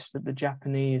from this that the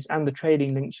Japanese, and the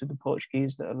trading links with the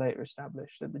Portuguese that are later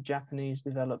established, that the Japanese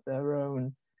developed their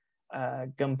own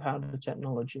gunpowder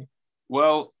technology.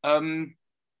 Well,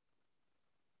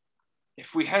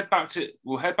 if we'll head back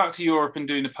to Europe and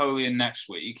do Napoleon next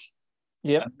week.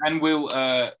 Yep.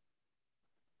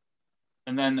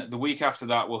 And then the week after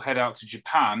that, we'll head out to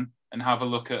Japan and have a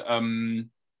look at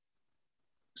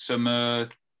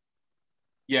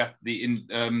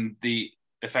the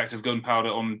effect of gunpowder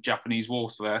on Japanese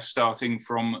warfare, starting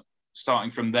from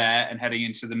there and heading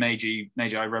into the Meiji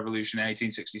Revolution in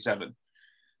 1867.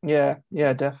 Yeah,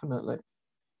 definitely.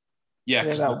 Yeah,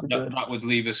 because that would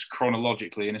leave us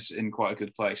chronologically in quite a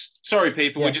good place. Sorry,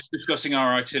 people, We're just discussing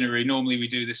our itinerary. Normally we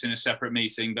do this in a separate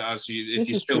meeting, but if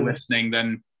you're still listening,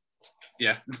 then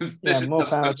that's what's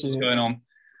going on.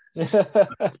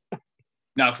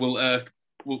 No,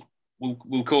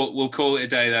 we'll call it a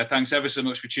day there. Thanks ever so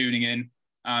much for tuning in,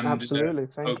 and absolutely,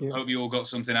 thank you. Hope you all got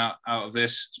something out of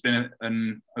this. It's been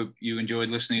and hope you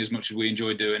enjoyed listening as much as we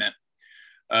enjoyed doing it.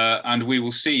 And we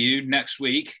will see you next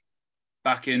week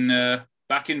back in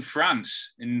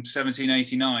France in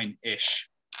 1789 ish.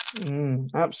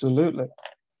 Absolutely.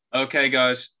 Okay,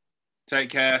 guys, take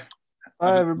care.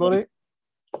 Bye, everybody.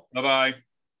 Bye bye.